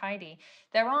and tidy.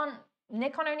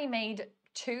 Nikon only made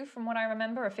 2 from what I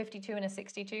remember, a 52 and a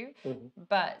 62,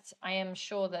 but I am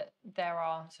sure that there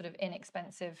are sort of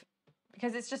inexpensive,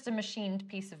 because it's just a machined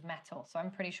piece of metal. So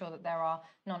I'm pretty sure that there are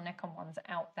non-Nikon ones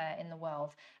out there in the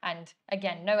world. And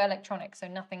again, no electronics, so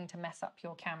nothing to mess up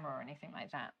your camera or anything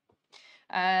like that.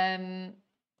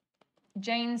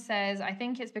 Jane says, I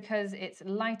think it's because it's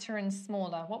lighter and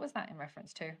smaller. What was that in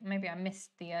reference to? Maybe I missed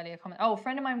the earlier comment. Oh, a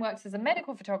friend of mine works as a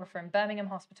medical photographer in Birmingham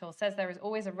Hospital, says there is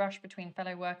always a rush between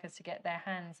fellow workers to get their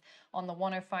hands on the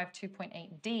 105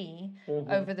 2.8D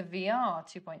over the VR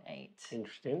 2.8.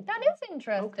 Interesting. That is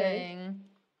interesting. Okay.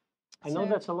 I know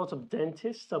that a lot of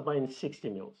dentists are buying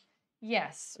 60mm.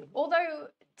 Yes, although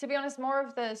to be honest, more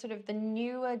of the sort of the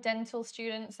newer dental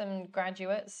students and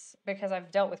graduates, because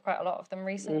I've dealt with quite a lot of them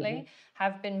recently,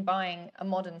 have been buying a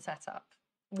modern setup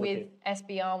with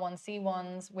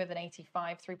SBR1C1s with an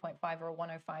 85 3.5 or a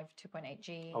 105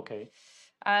 2.8G. Okay.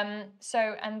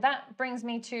 And that brings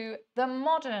me to the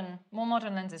more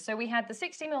modern lenses. So we had the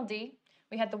 60mm D,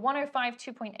 we had the 105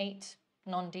 2.8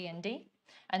 non-D and D,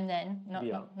 and then not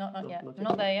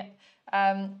there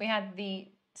yet. We had the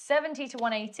 70 to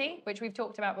 180, which we've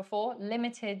talked about before,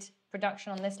 limited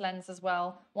production on this lens as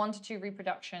well, 1:2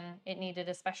 reproduction. It needed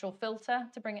a special filter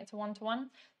to bring it to 1:1.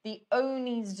 The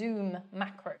only zoom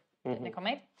macro that Nikon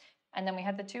made. And then we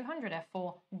had the 200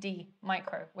 f4D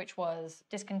micro, which was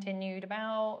discontinued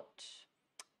about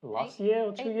last year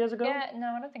or 2 years ago? Yeah,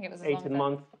 no, I don't think it was as 18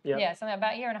 months. Yeah, something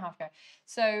about a year and a half ago.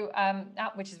 So,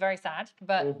 which is very sad,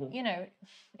 but you know,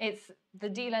 the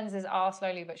D lenses are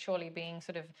slowly but surely being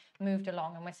sort of moved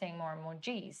along, and we're seeing more and more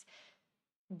Gs.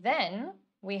 Then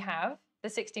we have the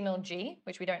 60mm G,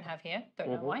 which we don't have here. Don't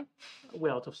know why.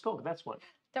 We're out of stock. That's why.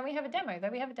 Don't we have a demo?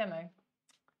 Though we have a demo.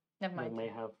 Never mind.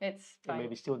 It's fine. It may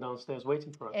be still downstairs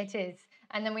waiting for us. It is.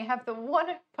 And then we have the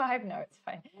 105. No, it's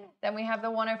fine. Then we have the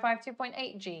 105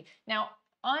 2.8G. Now,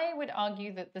 I would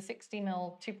argue that the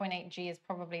 60mm 2.8G is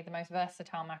probably the most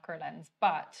versatile macro lens,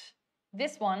 but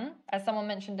this one, as someone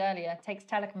mentioned earlier, takes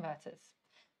teleconverters.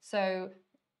 So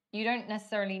you don't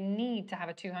necessarily need to have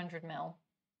a 200mm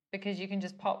because you can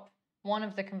just pop one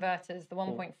of the converters, the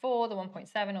 1.4, the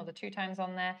 1.7, or the 2 times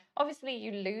on there. Obviously,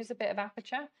 you lose a bit of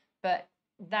aperture, but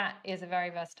that is a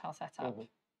very versatile setup.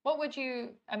 What would you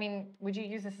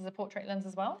use this as a portrait lens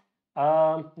as well?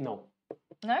 No.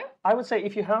 No? I would say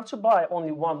if you have to buy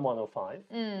only one 105,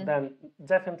 then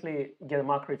definitely get a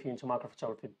macro if you're into macro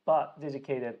photography, but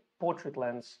dedicated portrait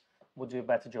lens would do a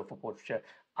better job for portraiture.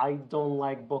 I don't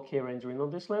like bokeh rendering on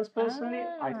this lens personally.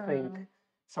 I think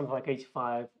something like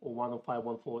 85 or 105,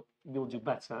 1.4 will do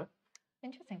better.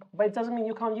 Interesting. But it doesn't mean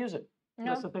you can't use it. No.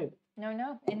 That's the thing.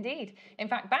 No, indeed. In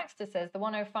fact, Baxter says the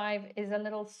 105 is a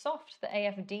little soft. The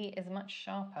AFD is much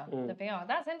sharper. The VR.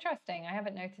 That's interesting. I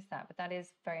haven't noticed that, but that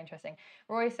is very interesting.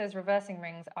 Roy says reversing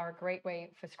rings are a great way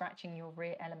for scratching your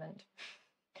rear element.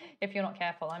 If you're not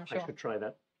careful, I'm sure. I should try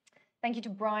that. Thank you to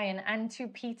Brian and to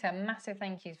Peter. Massive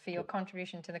thank you for your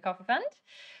contribution to the Coffee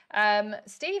Fund.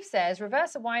 Steve says,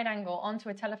 reverse a wide angle onto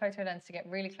a telephoto lens to get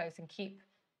really close and keep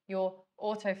your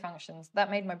auto functions. That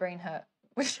made my brain hurt.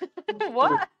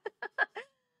 What?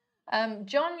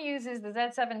 John uses the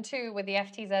Z7 II with the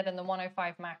FTZ and the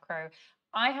 105 macro.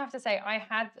 I have to say,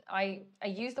 I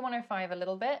use the 105 a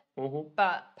little bit,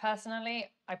 but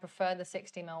personally, I prefer the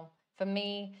 60mm. For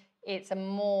me, it's a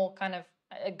more kind of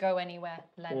a go anywhere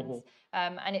lens,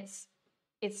 and it's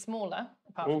smaller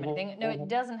apart from anything. No, it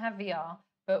doesn't have VR,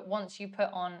 but once you put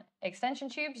on extension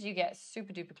tubes, you get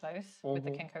super duper close with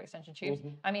the Kenko extension tubes.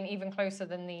 I mean, even closer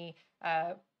than the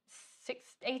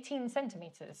 18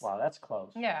 centimeters. Wow, that's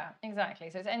close. Yeah, exactly.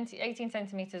 So it's 18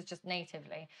 centimeters just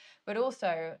natively, but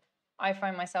also I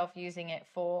find myself using it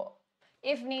for,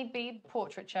 if need be,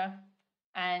 portraiture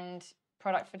and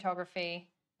product photography.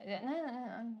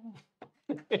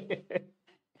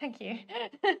 Thank you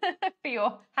for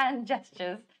your hand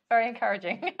gestures. Very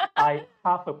encouraging. I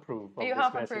half approve of You this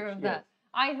half message. approve of that.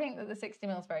 I think that the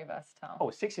 60mm is very versatile. Oh,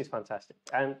 60 is fantastic.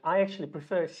 And I actually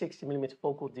prefer 60mm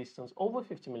focal distance over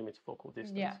 50mm focal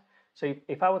distance. Yeah. So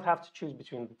if I would have to choose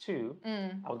between the two,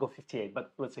 I would go 58,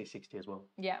 but let's say 60 as well.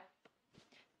 Yeah.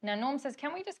 Now, Norm says,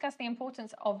 can we discuss the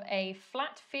importance of a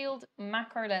flat field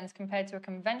macro lens compared to a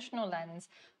conventional lens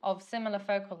of similar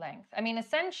focal length? I mean,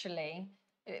 essentially,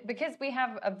 because we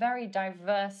have a very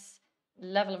diverse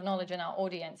level of knowledge in our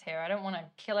audience here, I don't want to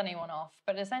kill anyone off,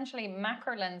 but essentially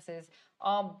macro lenses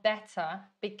are better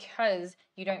because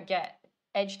you don't get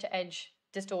edge-to-edge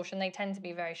distortion. They tend to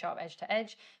be very sharp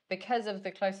edge-to-edge because of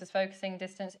the closest focusing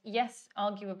distance. Yes,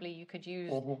 arguably you could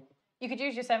use you could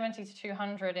use your 70 to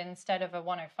 200 instead of a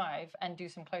 105 and do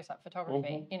some close-up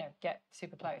photography, you know, get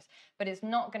super close. But it's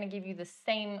not going to give you the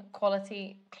same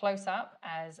quality close-up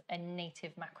as a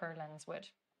native macro lens would.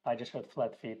 I just heard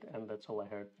flat feet, and that's all I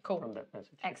heard from that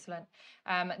message. Excellent.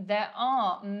 There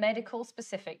are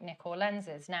medical-specific Nikon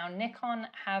lenses. Now, Nikon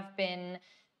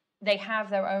they have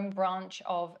their own branch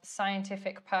of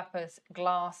scientific purpose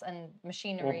glass and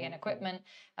machinery and equipment.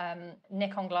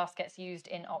 Nikon glass gets used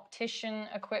in optician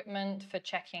equipment for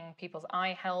checking people's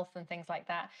eye health and things like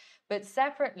that. But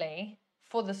separately,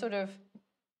 for the sort of,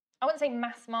 I wouldn't say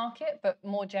mass market, but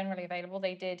more generally available,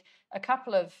 they did a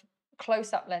couple of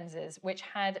close-up lenses which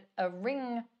had a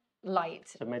ring light.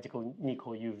 So medical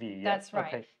Nikon UV. That's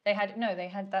right. Okay. They had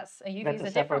that's a UV that's is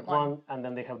a different one, and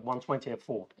then they had 120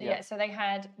 f4. Yeah. So they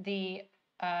had the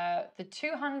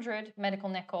 200 medical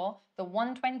Nikon, the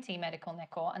 120 medical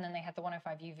Nikon, and then they had the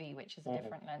 105 UV, which is a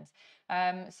different lens.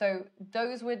 So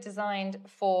those were designed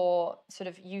for sort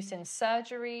of use in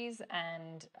surgeries,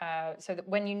 and so that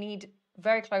when you need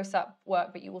very close-up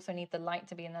work, but you also need the light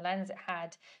to be in the lens. It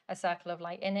had a circle of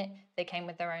light in it. They came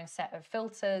with their own set of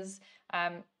filters.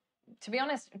 To be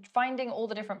honest, finding all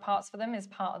the different parts for them is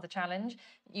part of the challenge.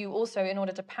 You also, in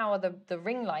order to power the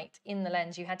ring light in the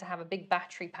lens, you had to have a big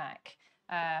battery pack.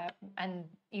 And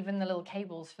even the little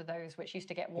cables for those, which used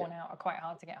to get worn out, are quite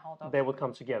hard to get hold of. They would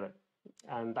come together.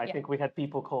 And I think we had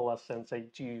people call us and say,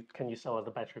 can you sell us the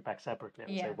battery pack separately?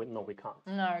 And say, no, we can't.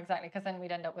 No, exactly, because then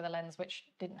we'd end up with a lens which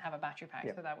didn't have a battery pack,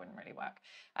 so that wouldn't really work.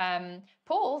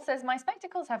 Paul says, my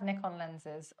spectacles have Nikon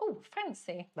lenses. Oh,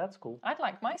 fancy. That's cool. I'd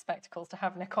like my spectacles to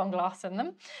have Nikon glass in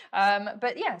them.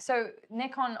 But yeah, so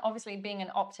Nikon, obviously being an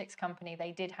optics company,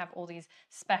 they did have all these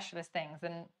specialist things.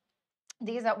 And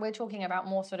we're talking about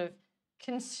more sort of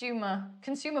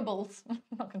consumables,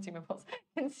 not consumables,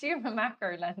 consumer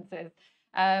macro lenses.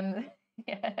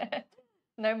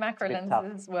 No macro bit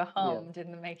lenses tough. were harmed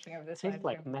in the making of this. Tastes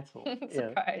like metal.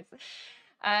 Surprise.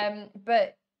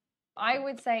 But I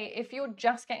would say if you're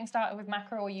just getting started with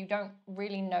macro, or you don't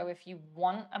really know if you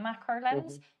want a macro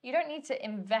lens, you don't need to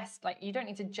invest, like you don't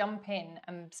need to jump in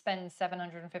and spend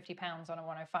 £750 on a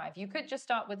 105. You could just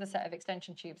start with a set of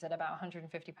extension tubes at about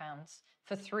 £150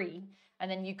 for 3, and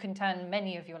then you can turn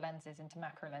many of your lenses into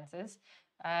macro lenses.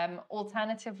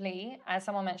 Alternatively, as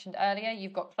someone mentioned earlier,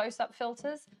 you've got close-up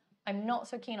filters. I'm not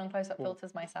so keen on close-up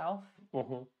filters myself.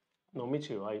 No, me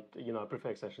too. I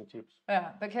prefer extension tubes. Yeah,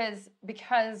 because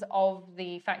of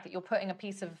the fact that you're putting a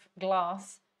piece of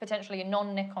glass, potentially a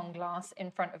non-Nikon glass,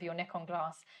 in front of your Nikon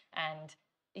glass, and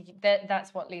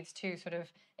that's what leads to sort of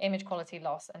image quality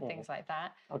loss and things like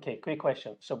that. Okay, quick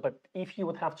question. So, but if you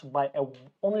would have to buy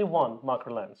only one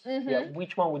macro lens,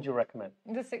 which one would you recommend?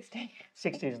 The 60.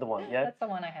 60 is the one, yeah? That's the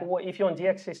one I have. Or if you're on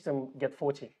DX system, get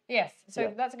 40. Yes,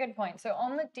 so that's a good point. So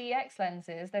on the DX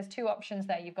lenses, there's 2 options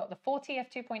there. You've got the 40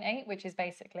 f2.8, which is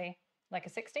basically like a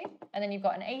 60, and then you've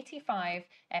got an 85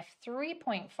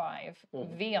 f3.5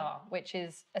 VR, which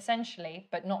is essentially,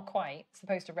 but not quite,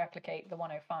 supposed to replicate the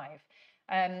 105.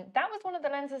 That was one of the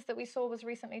lenses that we saw was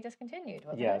recently discontinued,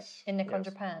 wasn't it? In Nikon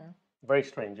Japan. Very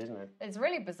strange, isn't it? It's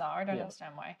really bizarre. I don't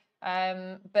understand why.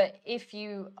 But if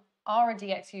you are a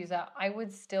DX user, I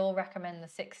would still recommend the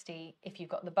 60 if you've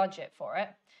got the budget for it,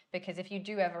 because if you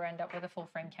do ever end up with a full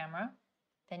frame camera,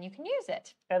 then you can use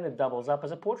it. And it doubles up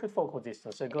as a portrait focal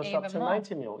distance, so it goes up to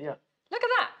 90 mil. Yeah. Look at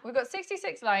that. We've got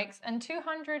 66 likes and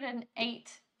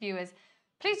 208 viewers.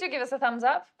 Please do give us a thumbs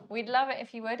up. We'd love it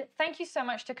if you would. Thank you so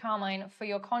much to Carmine for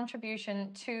your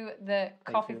contribution to the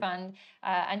Coffee Fund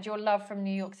and your love from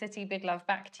New York City. Big love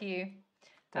back to you.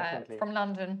 Definitely. From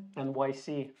London.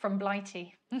 NYC. From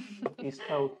Blighty. East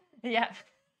Coast. Yeah,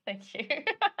 thank you.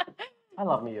 I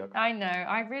love New York. I know.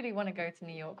 I really want to go to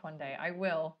New York one day. I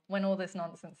will, when all this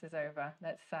nonsense is over.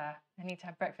 I need to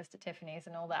have breakfast at Tiffany's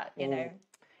and all that, you know.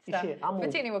 You see,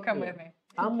 Foteini will come with me.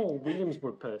 I'm more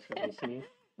Williamsburg person, you see.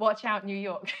 Watch out, New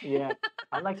York. Yeah,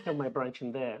 I'd like to have my branch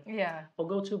in there. Yeah. Or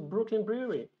go to Brooklyn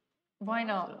Brewery. Why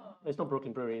not? It's not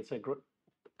Brooklyn Brewery, it's a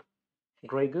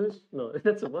Grey Goose? No,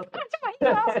 that's a vodka. Why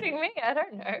are you asking me? I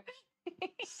don't know.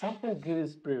 Something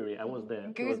Goose Brewery. I was there.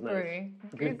 Gooseberry.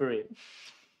 Nice. Gooseberry.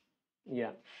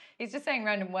 Yeah. He's just saying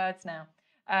random words now.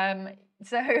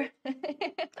 So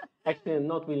actually,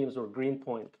 not Williamsburg,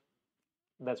 Greenpoint.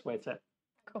 That's where it's at.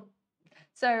 Cool.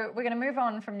 So we're going to move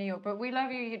on from New York, but we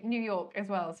love you, New York, as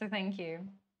well. So thank you.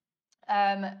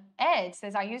 Ed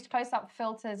says, I used close-up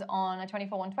filters on a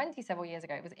 24-120 several years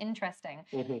ago. It was interesting.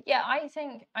 Yeah,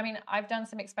 I mean, I've done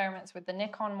some experiments with the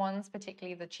Nikon ones,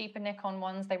 particularly the cheaper Nikon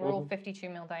ones. They were all 52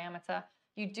 mil diameter.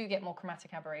 You do get more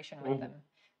chromatic aberration with them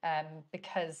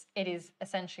because it is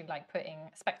essentially like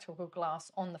putting spectacle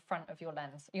glass on the front of your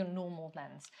lens, your normal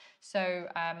lens. So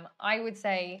I would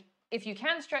say if you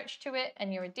can stretch to it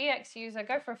and you're a DX user,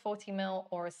 go for a 40 mil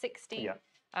or a 60. Yeah.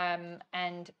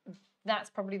 And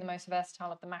that's probably the most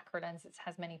versatile of the macro lens. It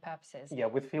has many purposes. Yeah,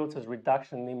 with filters,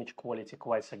 reduction in image quality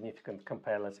quite significant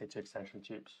compared, let's say, to extension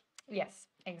tubes. Yes,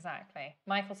 exactly.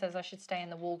 Michael says I should stay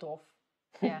in the Waldorf.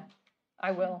 Yeah,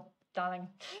 I will, darling.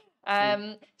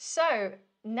 So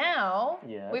now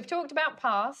we've talked about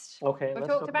past. Okay, we've let's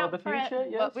talk about the future.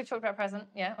 Yes. Well, we've talked about present.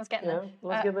 Yeah, let's get there.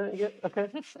 Let's get there. Okay.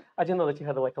 I didn't know that you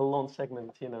had like a long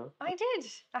segment, you know. I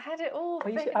did. I had it all.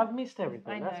 But you see, I've missed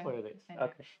everything. I know. That's what it is.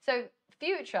 Okay. So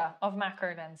future of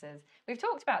macro lenses. We've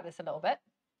talked about this a little bit.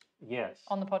 Yes.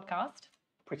 On the podcast.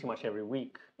 Pretty much every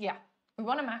week. Yeah. We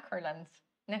want a macro lens.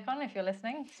 Nikon, if you're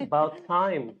listening. It's about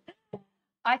time.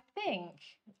 I think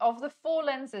of the 4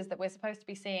 lenses that we're supposed to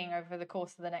be seeing over the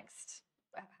course of the next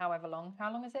however long.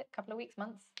 How long is it? A couple of weeks,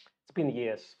 months? It's been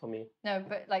years for me. No,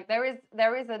 but like there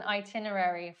is an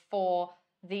itinerary for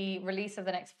the release of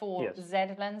the next 4 Z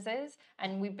lenses,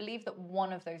 and we believe that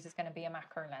one of those is going to be a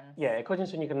macro lens. Yeah, according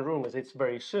to Nikon rumors, it's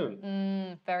very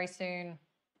soon. Very soon.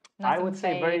 Nice I would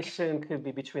say very soon could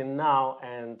be between now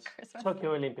and Christmas.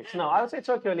 Tokyo Olympics. No, I would say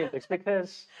Tokyo Olympics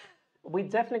because we're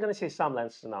definitely going to see some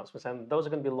lenses announcements, and those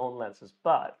are going to be long lenses.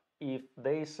 But if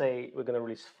they say we're going to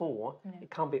release 4,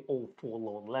 it can't be all 4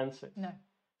 long lenses. No.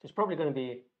 There's probably going to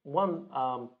be one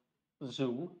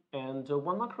zoom and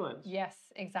one macro lens. Yes,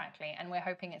 exactly. And we're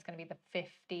hoping it's going to be the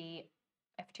 50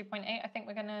 f2.8. I think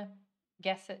we're going to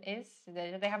guess it is.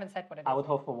 They haven't said what it is. I would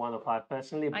hope for 105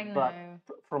 personally, I know. But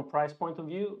from price point of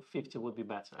view, 50 would be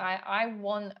better. I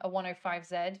want a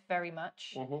 105Z very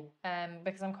much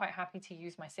because I'm quite happy to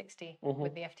use my 60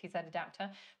 with the FTZ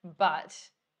adapter. But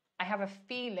I have a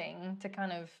feeling to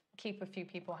kind of keep a few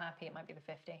people happy, it might be the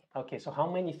 50. Okay, so how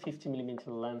many 50mm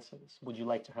lenses would you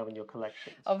like to have in your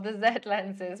collection? Of the Z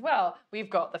lenses, well,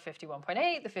 we've got the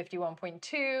 51.8, the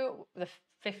 51.2, the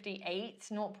 58,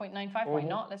 0.95. Why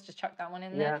not? Let's just chuck that one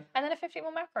in there. And then a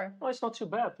 51 macro. Oh, it's not too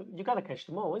bad. You got to catch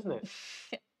them all, isn't it?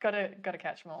 Gotta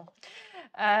catch them all.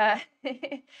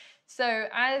 So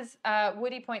as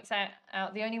Woody points out,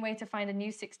 the only way to find a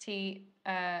new 6T,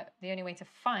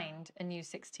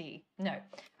 no.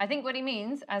 I think what he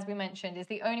means, as we mentioned, is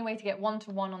the only way to get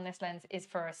 1-to-1 on this lens is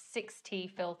for a 6T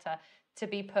filter to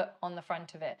be put on the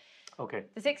front of it. Okay.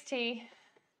 The 6T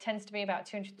tends to be about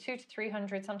 200 to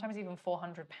 300, sometimes even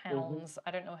 400 pounds.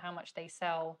 I don't know how much they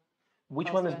sell.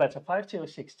 Which one is better, 5T or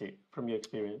 6T, from your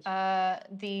experience?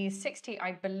 The 6T,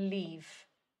 I believe,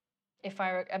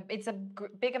 it's a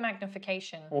bigger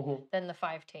magnification than the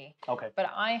 5T. Okay. But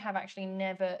I have actually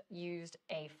never used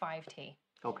a 5T.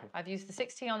 Okay. I've used the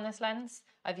 6T on this lens.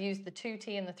 I've used the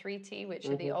 2T and the 3T, which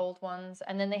are the old ones.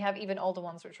 And then they have even older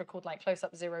ones, which were called like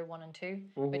Close-Up 0, 1, and 2,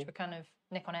 which were kind of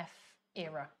Nikon F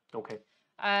era. Okay.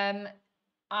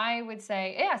 I would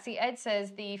say, yeah, see, Ed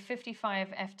says the 55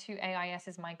 f2 AIS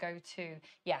is my go-to.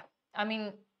 Yeah, I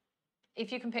mean,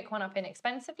 if you can pick one up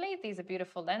inexpensively, these are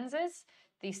beautiful lenses.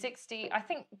 The 60, I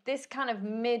think this kind of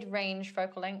mid-range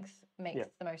focal length makes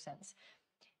the most sense.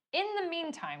 In the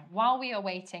meantime, while we are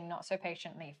waiting, not so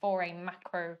patiently, for a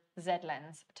macro Z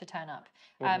lens to turn up,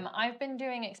 I've been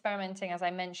doing experimenting, as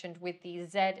I mentioned, with the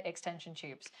Z extension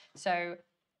tubes. So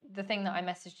the thing that I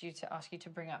messaged you to ask you to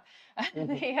bring up,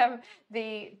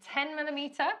 the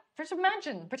 10mm, just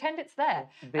imagine, pretend it's there.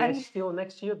 They're still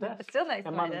next to your desk. Still next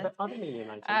to my desk. Other million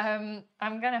items.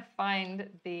 I'm going to find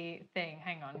the thing.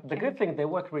 Hang on. The good thing, they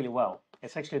work really well.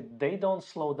 It's actually, they don't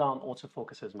slow down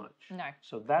autofocus as much. No.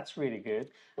 So that's really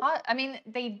good. I mean,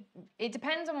 it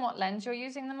depends on what lens you're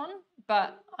using them on,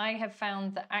 but I have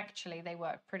found that actually they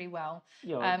work pretty well.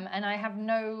 And I have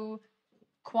no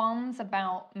qualms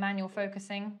about manual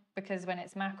focusing, because when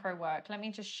it's macro work, let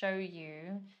me just show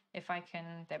you if I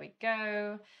can, there we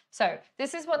go. So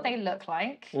this is what they look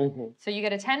like. So you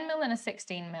get a 10mm and a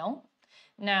 16mm.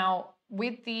 Now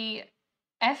with the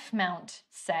F mount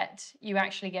set, you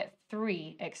actually get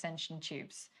 3 extension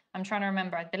tubes. I'm trying to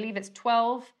remember, I believe it's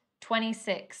 12,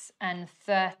 26 and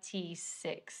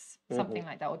 36, something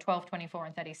like that, or 12, 24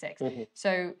 and 36.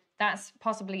 So that's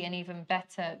possibly an even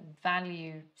better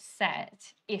value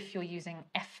set if you're using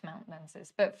F mount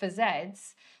lenses. But for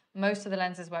Zs, most of the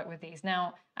lenses work with these.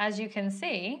 Now, as you can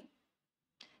see,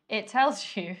 it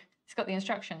tells you, it's got the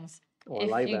instructions.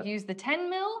 If you use the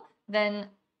 10mm, then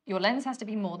your lens has to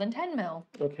be more than 10mm.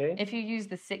 Okay. If you use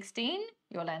the 16,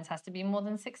 your lens has to be more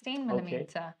than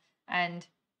 16mm. And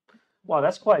wow,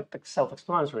 that's quite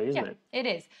self-explanatory, isn't it? It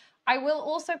is. I will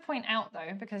also point out,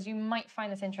 though, because you might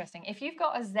find this interesting, if you've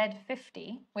got a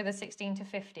Z50 with a 16 to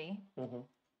 50,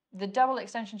 the double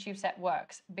extension tube set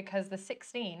works, because the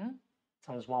 16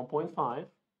 times 1.5.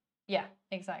 Yeah,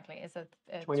 exactly. It's a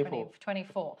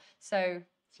 24. So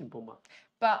simple math.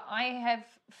 But I have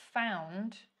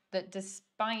found that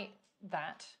despite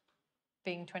that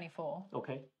being 24,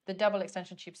 the double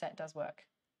extension tube set does work.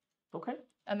 Okay.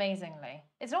 Amazingly.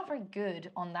 It's not very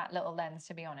good on that little lens,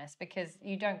 to be honest, because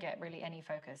you don't get really any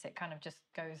focus. It kind of just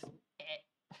goes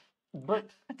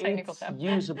But it's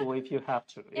usable if you have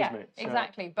to, isn't it? So,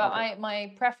 exactly. But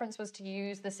my preference was to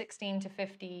use the 16 to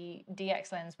 50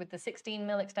 DX lens with the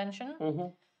 16mm extension.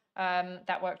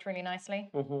 That worked really nicely.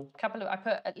 I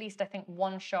put at least, I think,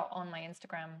 1 shot on my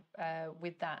Instagram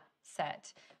with that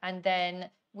set. And then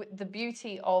the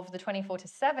beauty of the 24 to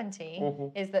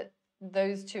 70 is that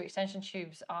those 2 extension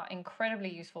tubes are incredibly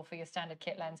useful for your standard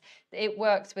kit lens. It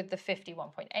works with the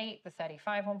 50-1.8, the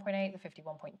 35-1.8, the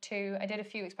 50-1.2. I did a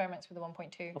few experiments with the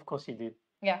 1.2. Of course you did.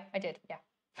 Yeah, I did, yeah.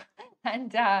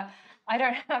 And I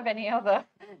don't have any other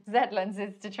Z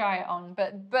lenses to try it on,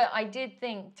 but I did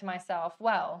think to myself,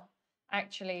 well,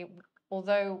 actually,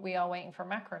 although we are waiting for a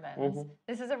macro lens,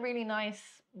 this is a really nice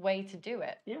way to do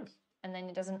it. Yes. And then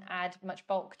it doesn't add much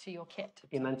bulk to your kit.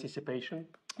 In anticipation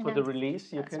for the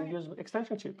release, you can use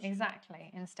extension tubes.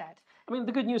 Exactly, instead. I mean,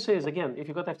 the good news is, again, if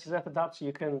you've got FTZ adapter,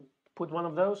 you can put one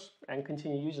of those and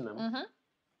continue using them.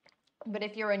 But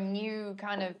if you're a new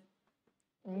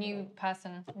new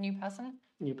person,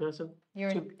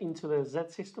 you're into the Z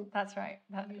system. That's right.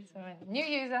 That is a new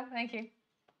user. Thank you.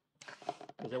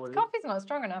 Is that what it is? Coffee's not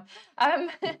strong enough.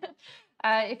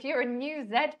 If you're a new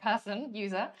Z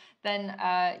user, then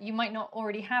you might not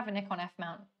already have a Nikon F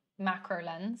mount macro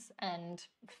lens, and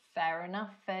fair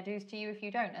enough, fair dues to you if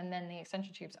you don't. And then the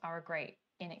extension tubes are a great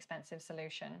inexpensive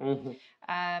solution.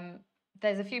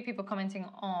 There's a few people commenting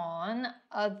on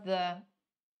other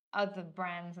other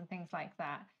brands and things like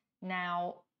that.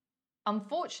 Now,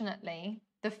 unfortunately,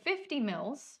 the 50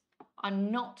 mils are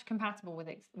not compatible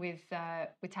with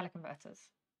teleconverters.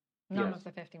 None of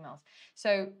the 50 mils.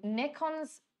 So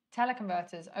Nikon's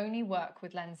teleconverters only work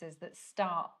with lenses that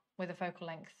start with a focal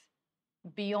length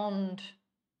beyond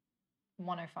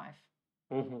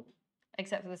 105.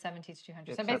 Except for the 70 to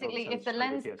 200. So basically, if the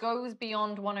lens goes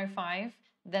beyond 105,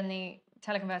 then the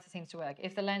teleconverter seems to work.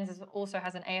 If the lens also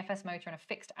has an AFS motor and a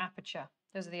fixed aperture,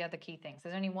 those are the other key things.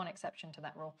 There's only one exception to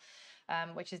that rule,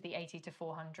 which is the 80 to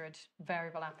 400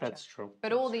 variable aperture. That's true.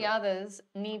 But all the others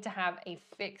need to have a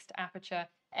fixed aperture,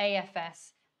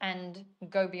 AFS, and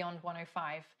go beyond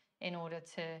 105 in order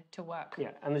to work.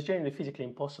 Yeah, and it's generally physically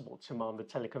impossible to mount the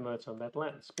teleconverter on that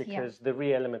lens because the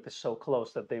rear element is so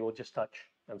close that they will just touch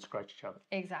and scratch each other.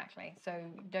 Exactly. So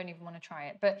you don't even want to try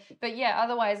it. But yeah,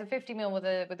 otherwise a 50 mil with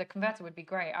a converter would be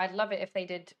great. I'd love it if they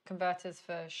did converters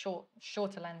for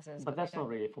shorter lenses. But that's not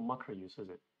really for macro use, is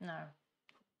it? No.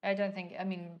 I don't think, I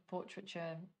mean,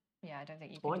 portraiture, yeah, I don't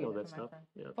think you can do I know that that stuff.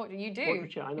 Yeah. You do.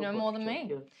 Portraiture, I know more than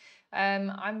me.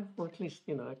 Yeah. Or at least,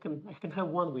 I can have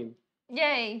one win.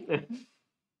 Yay.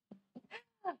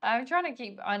 I'm trying to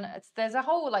keep on. There's a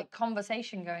whole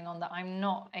conversation going on that I'm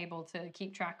not able to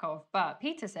keep track of. But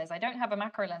Peter says, I don't have a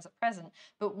macro lens at present,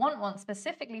 but want one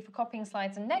specifically for copying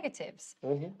slides and negatives.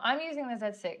 I'm using the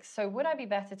Z6, so would I be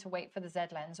better to wait for the Z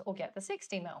lens or get the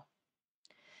 60 mil?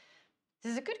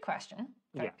 This is a good question,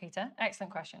 Peter.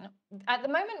 Excellent question. At the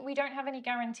moment, we don't have any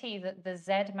guarantee that the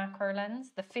Z macro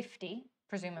lens, the 50,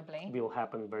 presumably, will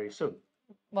happen very soon.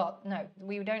 Well, no,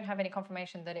 we don't have any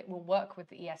confirmation that it will work with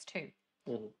the ES2,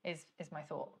 is my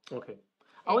thought. Okay.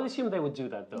 I would assume they would do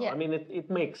that, though. Yeah. I mean, it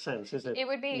makes sense, isn't it? It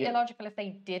would be illogical if they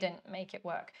didn't make it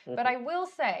work. But I will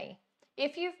say,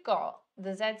 if you've got the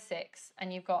Z6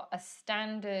 and you've got a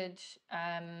standard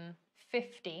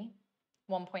 50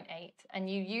 1.8 and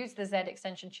you use the Z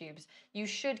extension tubes, you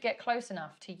should get close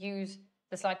enough to use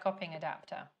the slide copying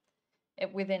adapter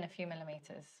within a few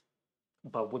millimeters.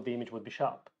 But the image would be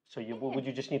sharp. So would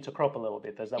you just need to crop a little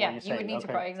bit? Is that what you're saying? Yeah, you would need to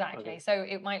crop, exactly. Okay. So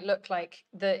it might look like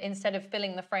instead of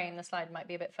filling the frame, the slide might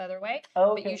be a bit further away.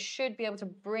 But you should be able to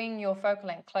bring your focal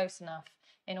length close enough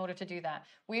in order to do that.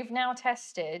 We've now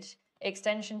tested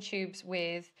extension tubes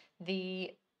with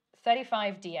the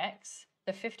 35DX,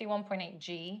 the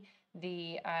 51.8G,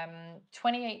 the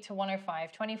 28 to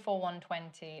 105, 24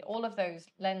 120, all of those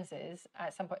lenses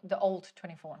at some point, the old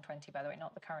 24 120, by the way,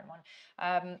 not the current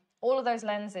one. All of those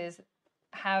lenses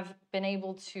have been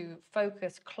able to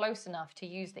focus close enough to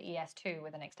use the ES2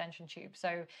 with an extension tube.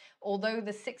 So although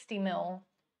the 60 mil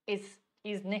is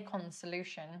Nikon's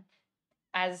solution,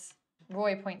 as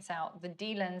Roy points out, the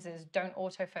D lenses don't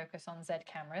autofocus on Z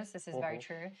cameras. This is very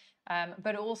true.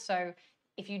 But also,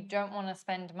 if you don't want to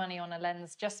spend money on a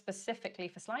lens just specifically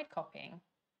for slide copying,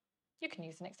 you can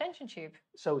use an extension tube.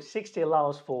 So 60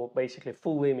 allows for basically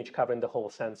full image covering the whole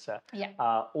sensor. Yeah.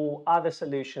 All other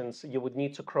solutions, you would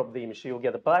need to crop the image. So you'll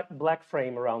get a black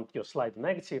frame around your slide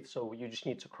negative, so you just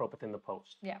need to crop it in the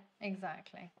post. Yeah,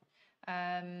 exactly.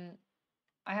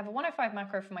 I have a 105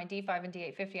 macro for my D5 and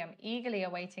D850. I'm eagerly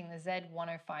awaiting the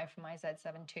Z105 for my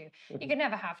Z7 too. You can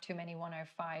never have too many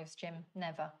 105s, Jim.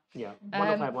 Never. Yeah,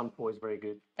 105 1.4 is very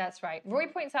good. That's right. Roy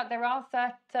points out there are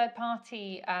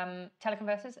third-party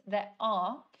teleconverters. There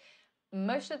are.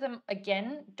 Most of them,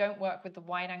 again, don't work with the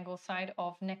wide-angle side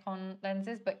of Nikon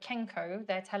lenses, but Kenko,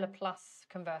 their Teleplus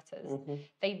converters,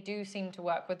 they do seem to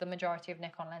work with the majority of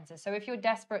Nikon lenses. So if you're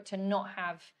desperate to not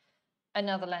have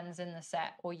another lens in the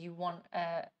set, or you want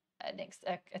a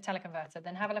teleconverter,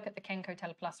 then have a look at the Kenko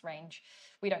Teleplus range.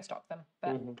 We don't stock them,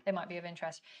 but they might be of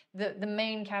interest. The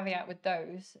main caveat with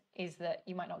those is that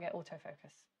you might not get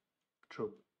autofocus.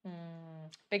 True.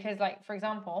 Because, for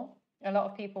example, a lot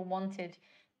of people wanted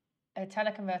a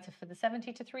teleconverter for the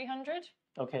 70 to 300.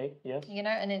 Okay, yes.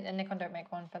 And Nikon don't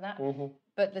make one for that.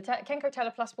 But the Kenko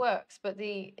Teleplus works, but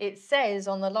it says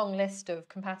on the long list of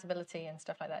compatibility and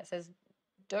stuff like that, it says,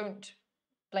 don't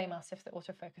blame us if the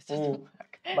autofocus doesn't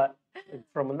work. But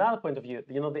from another point of view,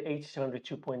 the 80-200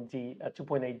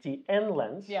 2.8D N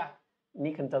lens,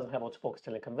 Nikon doesn't have autofocus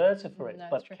teleconverter for it,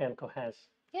 but Kenko has.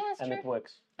 Yeah, that's true. And it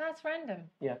works. That's random.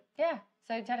 Yeah. Yeah.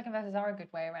 So teleconverters are a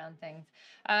good way around things.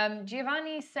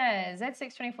 Giovanni says,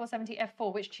 Z6 2470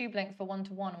 f4, which tube length for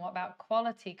 1:1? What about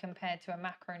quality compared to a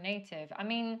macro native? I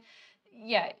mean,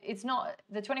 yeah, it's not,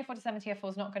 the 24-70 f4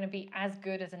 is not going to be as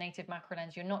good as a native macro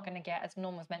lens. You're not going to get, as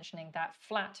Norm was mentioning, that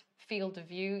flat field of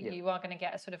view. Yeah. You are going to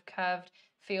get a sort of curved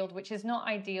field, which is not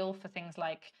ideal for things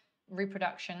like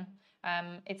reproduction.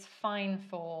 It's fine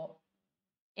for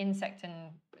insect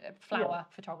and flower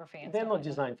photography. And they're stuff not like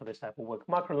designed for this type of work.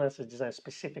 Macro lens is designed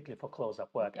specifically for close-up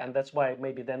work, Yeah. and that's why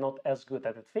maybe they're not as good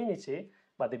at infinity,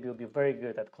 but they will be very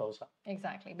good at close-up.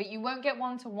 Exactly, but you won't get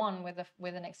one-to-one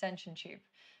with an extension tube.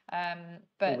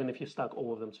 But even if you stack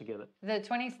all of them together. The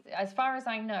 20, as far as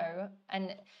I know,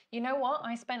 and you know what?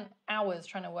 I spent hours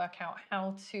trying to work out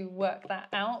how to work that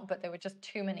out, but there were just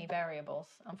too many variables,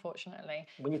 unfortunately.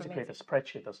 We need to create a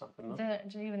spreadsheet or something, no?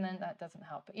 Even then, that doesn't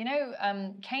help. You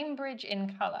know, Cambridge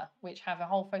in Colour, which have a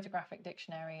whole photographic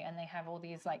dictionary, and they have all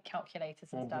these like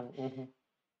calculators and stuff.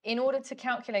 In order to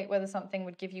calculate whether something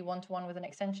would give you one-to-one with an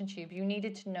extension tube, you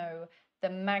needed to know the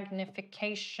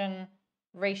magnification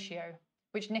ratio,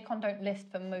 which Nikon don't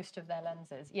list for most of their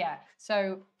lenses. Yeah,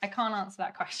 so I can't answer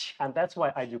that question. And that's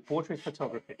why I do portrait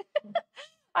photography.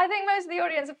 I think most of the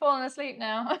audience have fallen asleep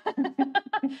now.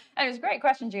 And it was a great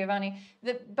question, Giovanni.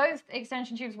 Both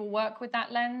extension tubes will work with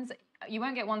that lens. You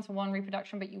won't get one-to-one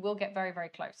reproduction, but you will get very, very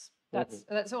close.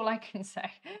 That's all I can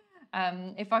say.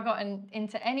 If I got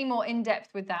into any more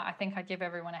in-depth with that, I think I'd give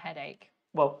everyone a headache.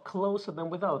 Well, closer than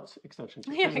without extension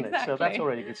tubes, isn't exactly. it? So that's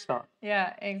already a good start.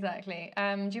 Yeah, exactly.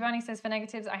 Giovanni says, for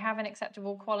negatives, I have an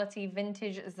acceptable quality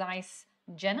vintage Zeiss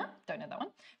Jenna, don't know that one,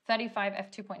 35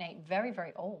 f2.8, very,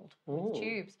 very old with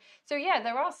tubes. So yeah,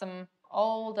 there are some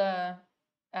older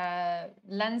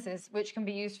lenses which can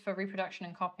be used for reproduction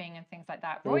and copying and things like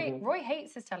that. Roy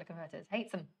hates his teleconverters,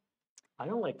 hates them. I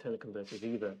don't like teleconverters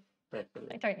either.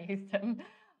 Definitely. I don't use them.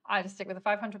 I just stick with the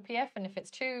 500 PF, and if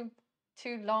it's too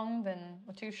long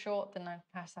or too short, then I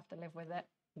just have to live with it.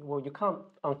 Well, you can't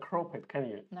uncrop it, can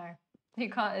you? No, you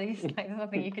can't. There's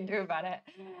nothing you can do about it.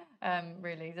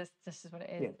 Really, this is what it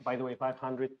is. Yeah. By the way,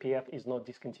 500 PF is not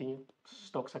discontinued.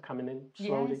 Stocks are coming in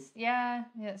slowly. Yes,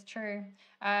 yeah, it's true.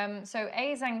 So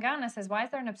A Zangana says, why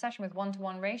is there an obsession with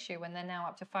 1-to-1 ratio when they're now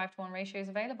up to 5-to-1 ratios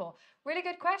available? Really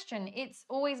good question. It's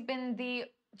always been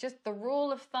just the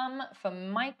rule of thumb for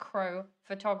micro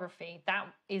photography. That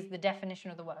is the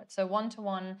definition of the word. So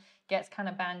 1-to-1 gets kind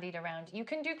of bandied around. You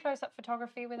can do close-up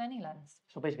photography with any lens.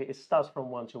 So basically, it starts from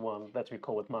 1-to-1. That's we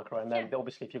call it macro, and then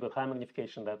obviously, if you've got high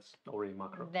magnification, that's already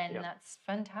macro. Then that's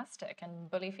fantastic and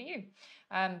bully for you.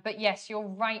 But yes, you're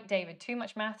right, David. Too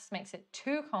much maths makes it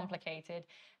too complicated.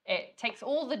 It takes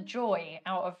all the joy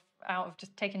out of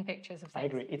just taking pictures of things. I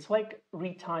agree. It's like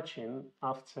retouching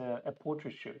after a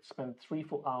portrait shoot. Spend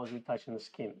 3-4 hours retouching the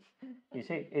skin. You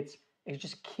see, it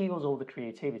just kills all the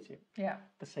creativity. Yeah.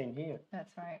 The same here.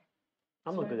 That's right.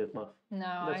 I'm not good at math.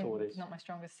 No, that's all it is. Not my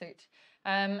strongest suit.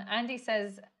 Andy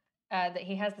says that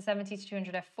he has the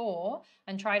 70-200 f4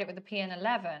 and tried it with the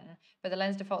PN11, but the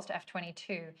lens defaults to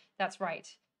f22. That's right,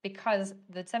 because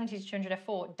the 70-200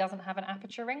 f4 doesn't have an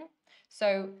aperture ring.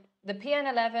 So the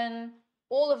PN11,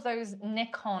 all of those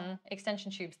Nikon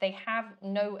extension tubes, they have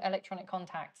no electronic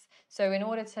contacts. So in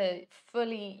order to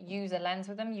fully use a lens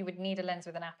with them, you would need a lens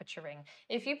with an aperture ring.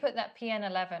 If you put that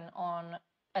PN11 on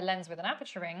a lens with an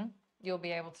aperture ring, you'll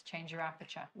be able to change your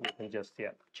aperture. You can just,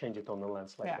 change it on the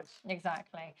lens like this.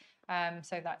 Exactly.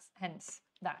 So that's hence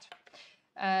that.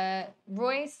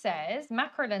 Roy says,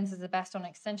 macro lenses are best on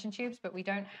extension tubes, but we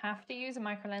don't have to use a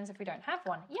micro lens if we don't have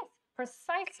one. Yes,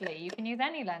 precisely. You can use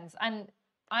any lens. And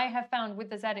I have found with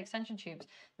the Z extension tubes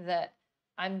that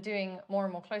I'm doing more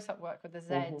and more close-up work with the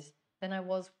Z than I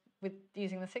was with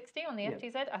using the 60 on the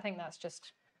FTZ. I think that's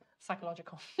just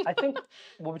psychological. I think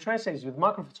what we're trying to say is with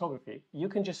macro photography, you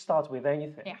can just start with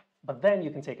anything. Yeah. But then you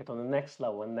can take it on the next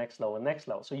level and next level and next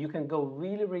level. So you can go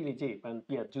really, really deep and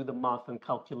do the math and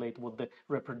calculate what the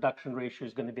reproduction ratio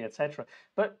is going to be, etc.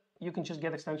 But you can just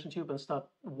get extension tube and start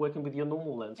working with your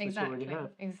normal lens, which you already have.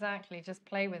 Exactly. Just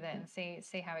play with it and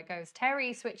see how it goes.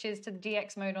 Terry switches to the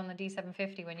DX mode on the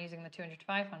D750 when using the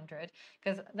 200-500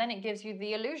 because then it gives you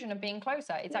the illusion of being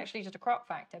closer. It's actually just a crop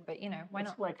factor, but why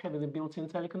not? It's like having a built-in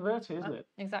teleconverter, isn't it?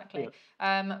 Exactly.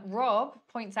 Yeah. Rob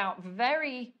points out,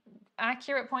 very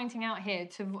accurate pointing out here,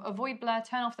 to avoid blur,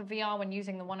 turn off the VR when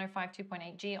using the 105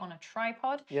 2.8G on a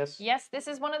tripod. Yes. Yes, this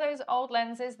is one of those old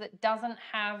lenses that doesn't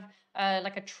have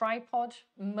like a tripod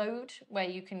mode where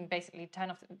you can basically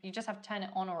turn off, you just have to turn it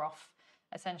on or off,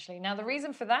 essentially. Now, the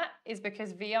reason for that is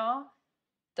because VR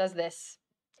does this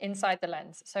inside the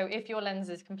lens. So if your lens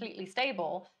is completely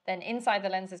stable, then inside the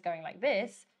lens is going like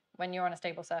this when you're on a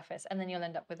stable surface, and then you'll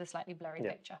end up with a slightly blurry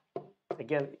picture.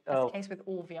 Again, that's the case with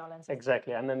all VR lenses.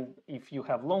 Exactly. And then if you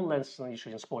have long lenses and you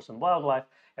shoot in sports and wildlife,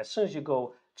 as soon as you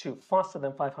go to faster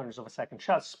than 500ths of a second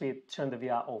shutter speed, turn the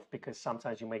VR off because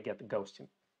sometimes you may get the ghosting.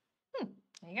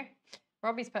 There you go.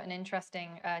 Robbie's put an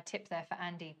interesting tip there for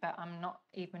Andy, but I'm not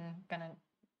even going to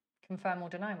confirm or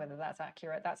deny whether that's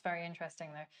accurate. That's very interesting,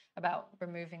 though, about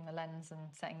removing the lens and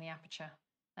setting the aperture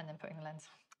and then putting the lens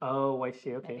on. Oh, I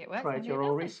see. Okay. Try at your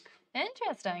own risk.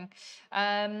 Interesting.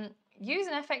 Use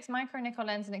an FX micro nickel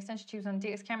lens and extension tubes on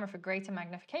DX camera for greater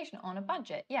magnification on a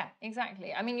budget. Yeah,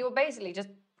 exactly. I mean, you're basically just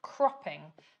cropping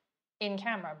in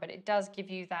camera, but it does give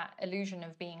you that illusion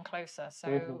of being closer.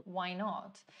 So why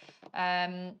not?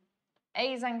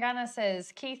 A Zangana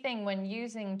says, key thing when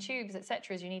using tubes,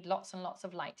 etc., is you need lots and lots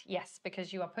of light. Yes,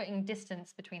 because you are putting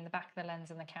distance between the back of the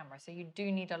lens and the camera. So you do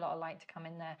need a lot of light to come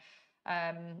in there.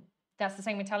 That's the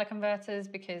same with teleconverters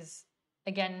because,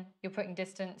 again, you're putting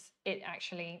distance. It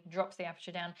actually drops the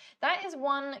aperture down. That is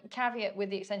one caveat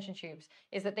with the extension tubes,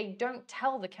 is that they don't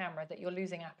tell the camera that you're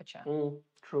losing aperture.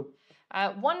 True.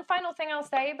 One final thing I'll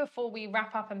say before we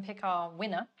wrap up and pick our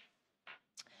winner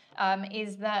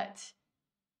is that...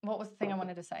 What was the thing I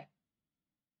wanted to say?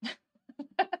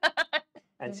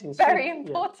 And since very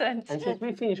important. Yeah. And since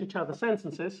we finish each other's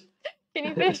sentences, can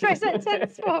you finish my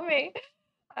sentence for me?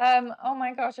 Oh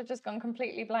my gosh, I've just gone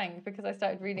completely blank because I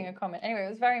started reading a comment. Anyway, it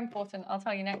was very important. I'll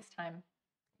tell you next time.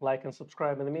 Like and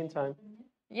subscribe in the meantime.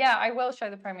 Yeah, I will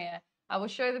show the premiere. I will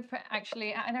show the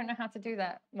actually. I don't know how to do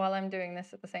that while I'm doing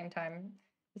this at the same time.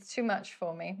 It's too much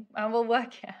for me. I will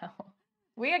work it out.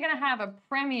 We are going to have a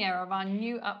premiere of our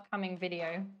new upcoming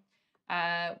video,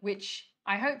 which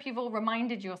I hope you've all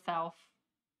reminded yourself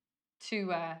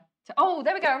to oh,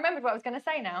 there we go. I remembered what I was going to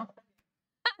say now.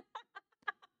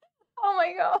 Oh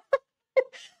my God.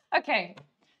 Okay.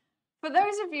 For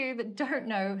those of you that don't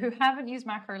know, who haven't used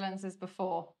macro lenses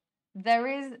before, there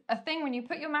is a thing when you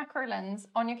put your macro lens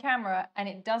on your camera and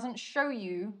it doesn't show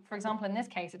you, for example, in this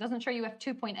case, it doesn't show you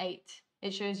f2.8.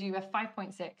 It shows you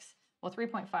f5.6. or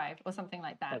 3.5 or something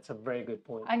like that. That's a very good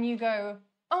point. And you go,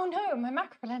 oh no, my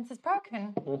macro lens is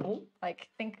broken. Like,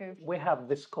 think of... We have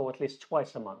this call at least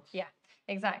twice a month. Yeah,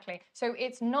 exactly. So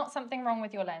it's not something wrong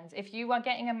with your lens. If you are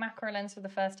getting a macro lens for the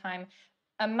first time,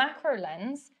 a macro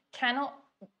lens cannot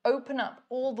open up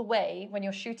all the way when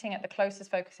you're shooting at the closest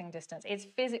focusing distance. It's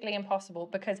physically impossible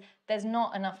because there's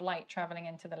not enough light traveling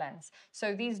into the lens.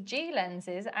 So these G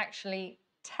lenses actually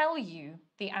tell you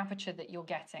the aperture that you're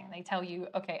getting. They tell you,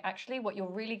 okay, actually what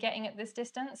you're really getting at this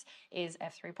distance is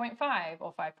f3.5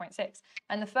 or 5.6.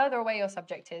 And the further away your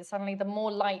subject is, suddenly the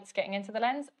more light's getting into the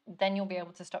lens, then you'll be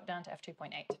able to stop down to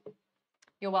f2.8.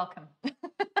 You're welcome.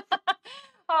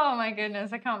 Oh my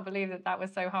goodness, I can't believe that that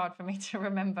was so hard for me to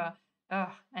remember.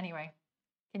 Anyway,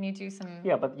 can you do some...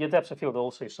 Yeah, but your depth of field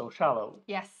also is so shallow.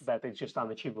 Yes. That it's just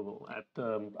unachievable at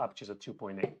apertures at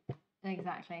 2.8.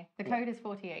 Exactly. The code is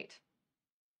 48.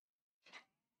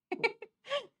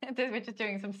 We're just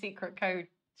doing some secret code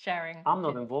sharing. I'm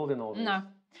not involved in all this. No.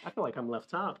 I feel like I'm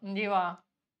left out. You are.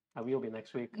 I will be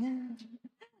next week.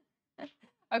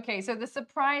 Okay, so the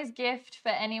surprise gift for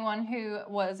anyone who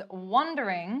was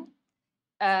wondering,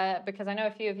 because I know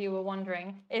a few of you were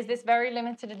wondering, is this very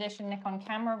limited edition Nikon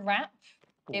camera wrap.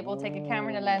 It will take a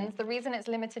camera and a lens. The reason it's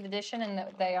limited edition and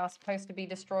that they are supposed to be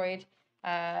destroyed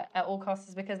at all costs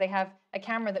is because they have a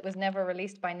camera that was never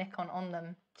released by Nikon on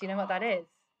them. Do you know what that is?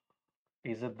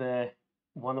 Is it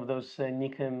one of those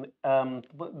Nikon,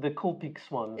 the Coolpix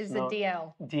ones? Is the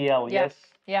DL. DL, yes.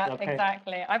 Yeah, okay.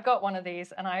 Exactly. I've got one of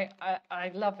these and I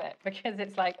love it because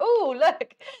it's like, oh,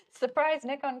 look, surprise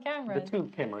Nikon cameras. The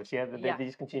two cameras, yeah.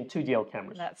 These contain two DL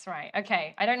cameras. That's right.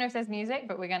 Okay, I don't know if there's music,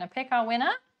 but we're going to pick our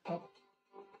winner. Oh,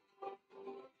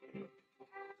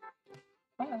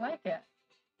 I like it.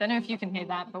 Don't know if you can hear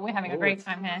that, but we're having a great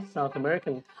time here. South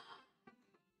American.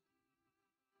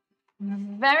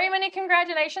 Very many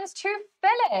congratulations to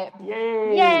Philip.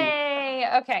 Yay!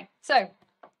 Yay! Okay, so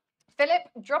Philip,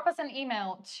 drop us an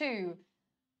email to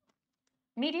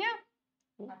media.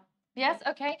 Yes,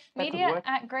 okay.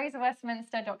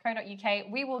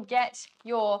 media@graysofwestminster.co.uk. We will get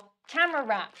your camera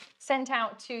wrap sent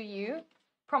out to you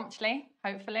promptly,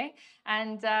 hopefully.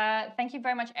 And thank you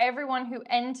very much, everyone who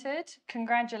entered.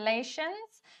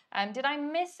 Congratulations. Did I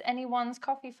miss anyone's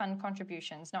coffee fund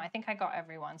contributions? No, I think I got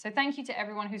everyone. So thank you to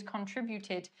everyone who's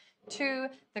contributed to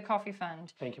the coffee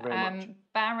fund. Thank you very much.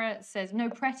 Barrett says, no,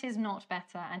 Pret is not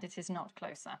better and it is not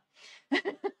closer.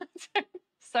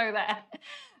 So there.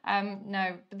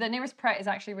 No, the nearest Pret is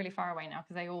actually really far away now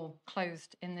because they all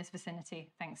closed in this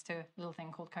vicinity thanks to a little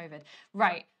thing called COVID.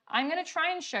 Right, I'm going to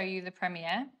try and show you the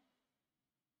premiere.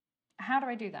 How do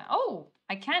I do that? Oh,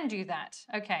 I can do that.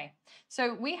 Okay,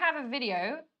 so we have a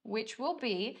video which will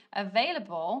be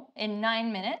available in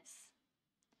 9 minutes.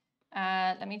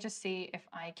 Let me just see if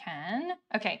I can.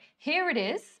 Okay, here it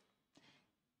is.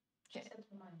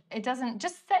 It doesn't,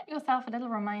 just set yourself a little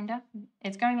reminder.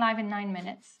 It's going live in 9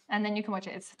 minutes and then you can watch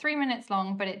it. It's 3 minutes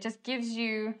long, but it just gives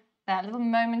you that little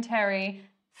momentary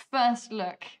first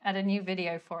look at a new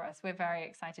video for us. We're very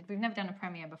excited. We've never done a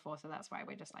premiere before, so that's why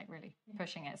we're just like really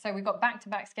pushing it. So we've got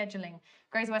back-to-back scheduling.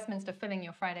 Grays of Westminster filling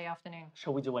your Friday afternoon.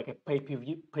 Shall we do like a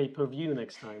pay-per-view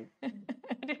next time?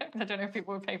 I don't know if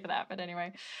people would pay for that, but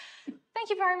anyway. Thank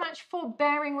you very much for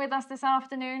bearing with us this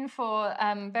afternoon, for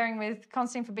bearing with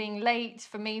Constantine for being late,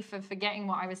 for me for forgetting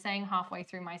what I was saying halfway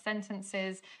through my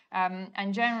sentences,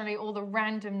 and generally all the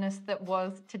randomness that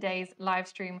was today's live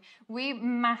stream. We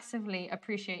massively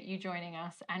appreciate you joining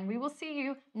us, and we will see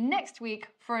you next week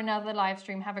for another live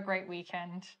stream. Have a great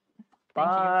weekend. Thank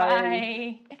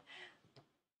you. Bye.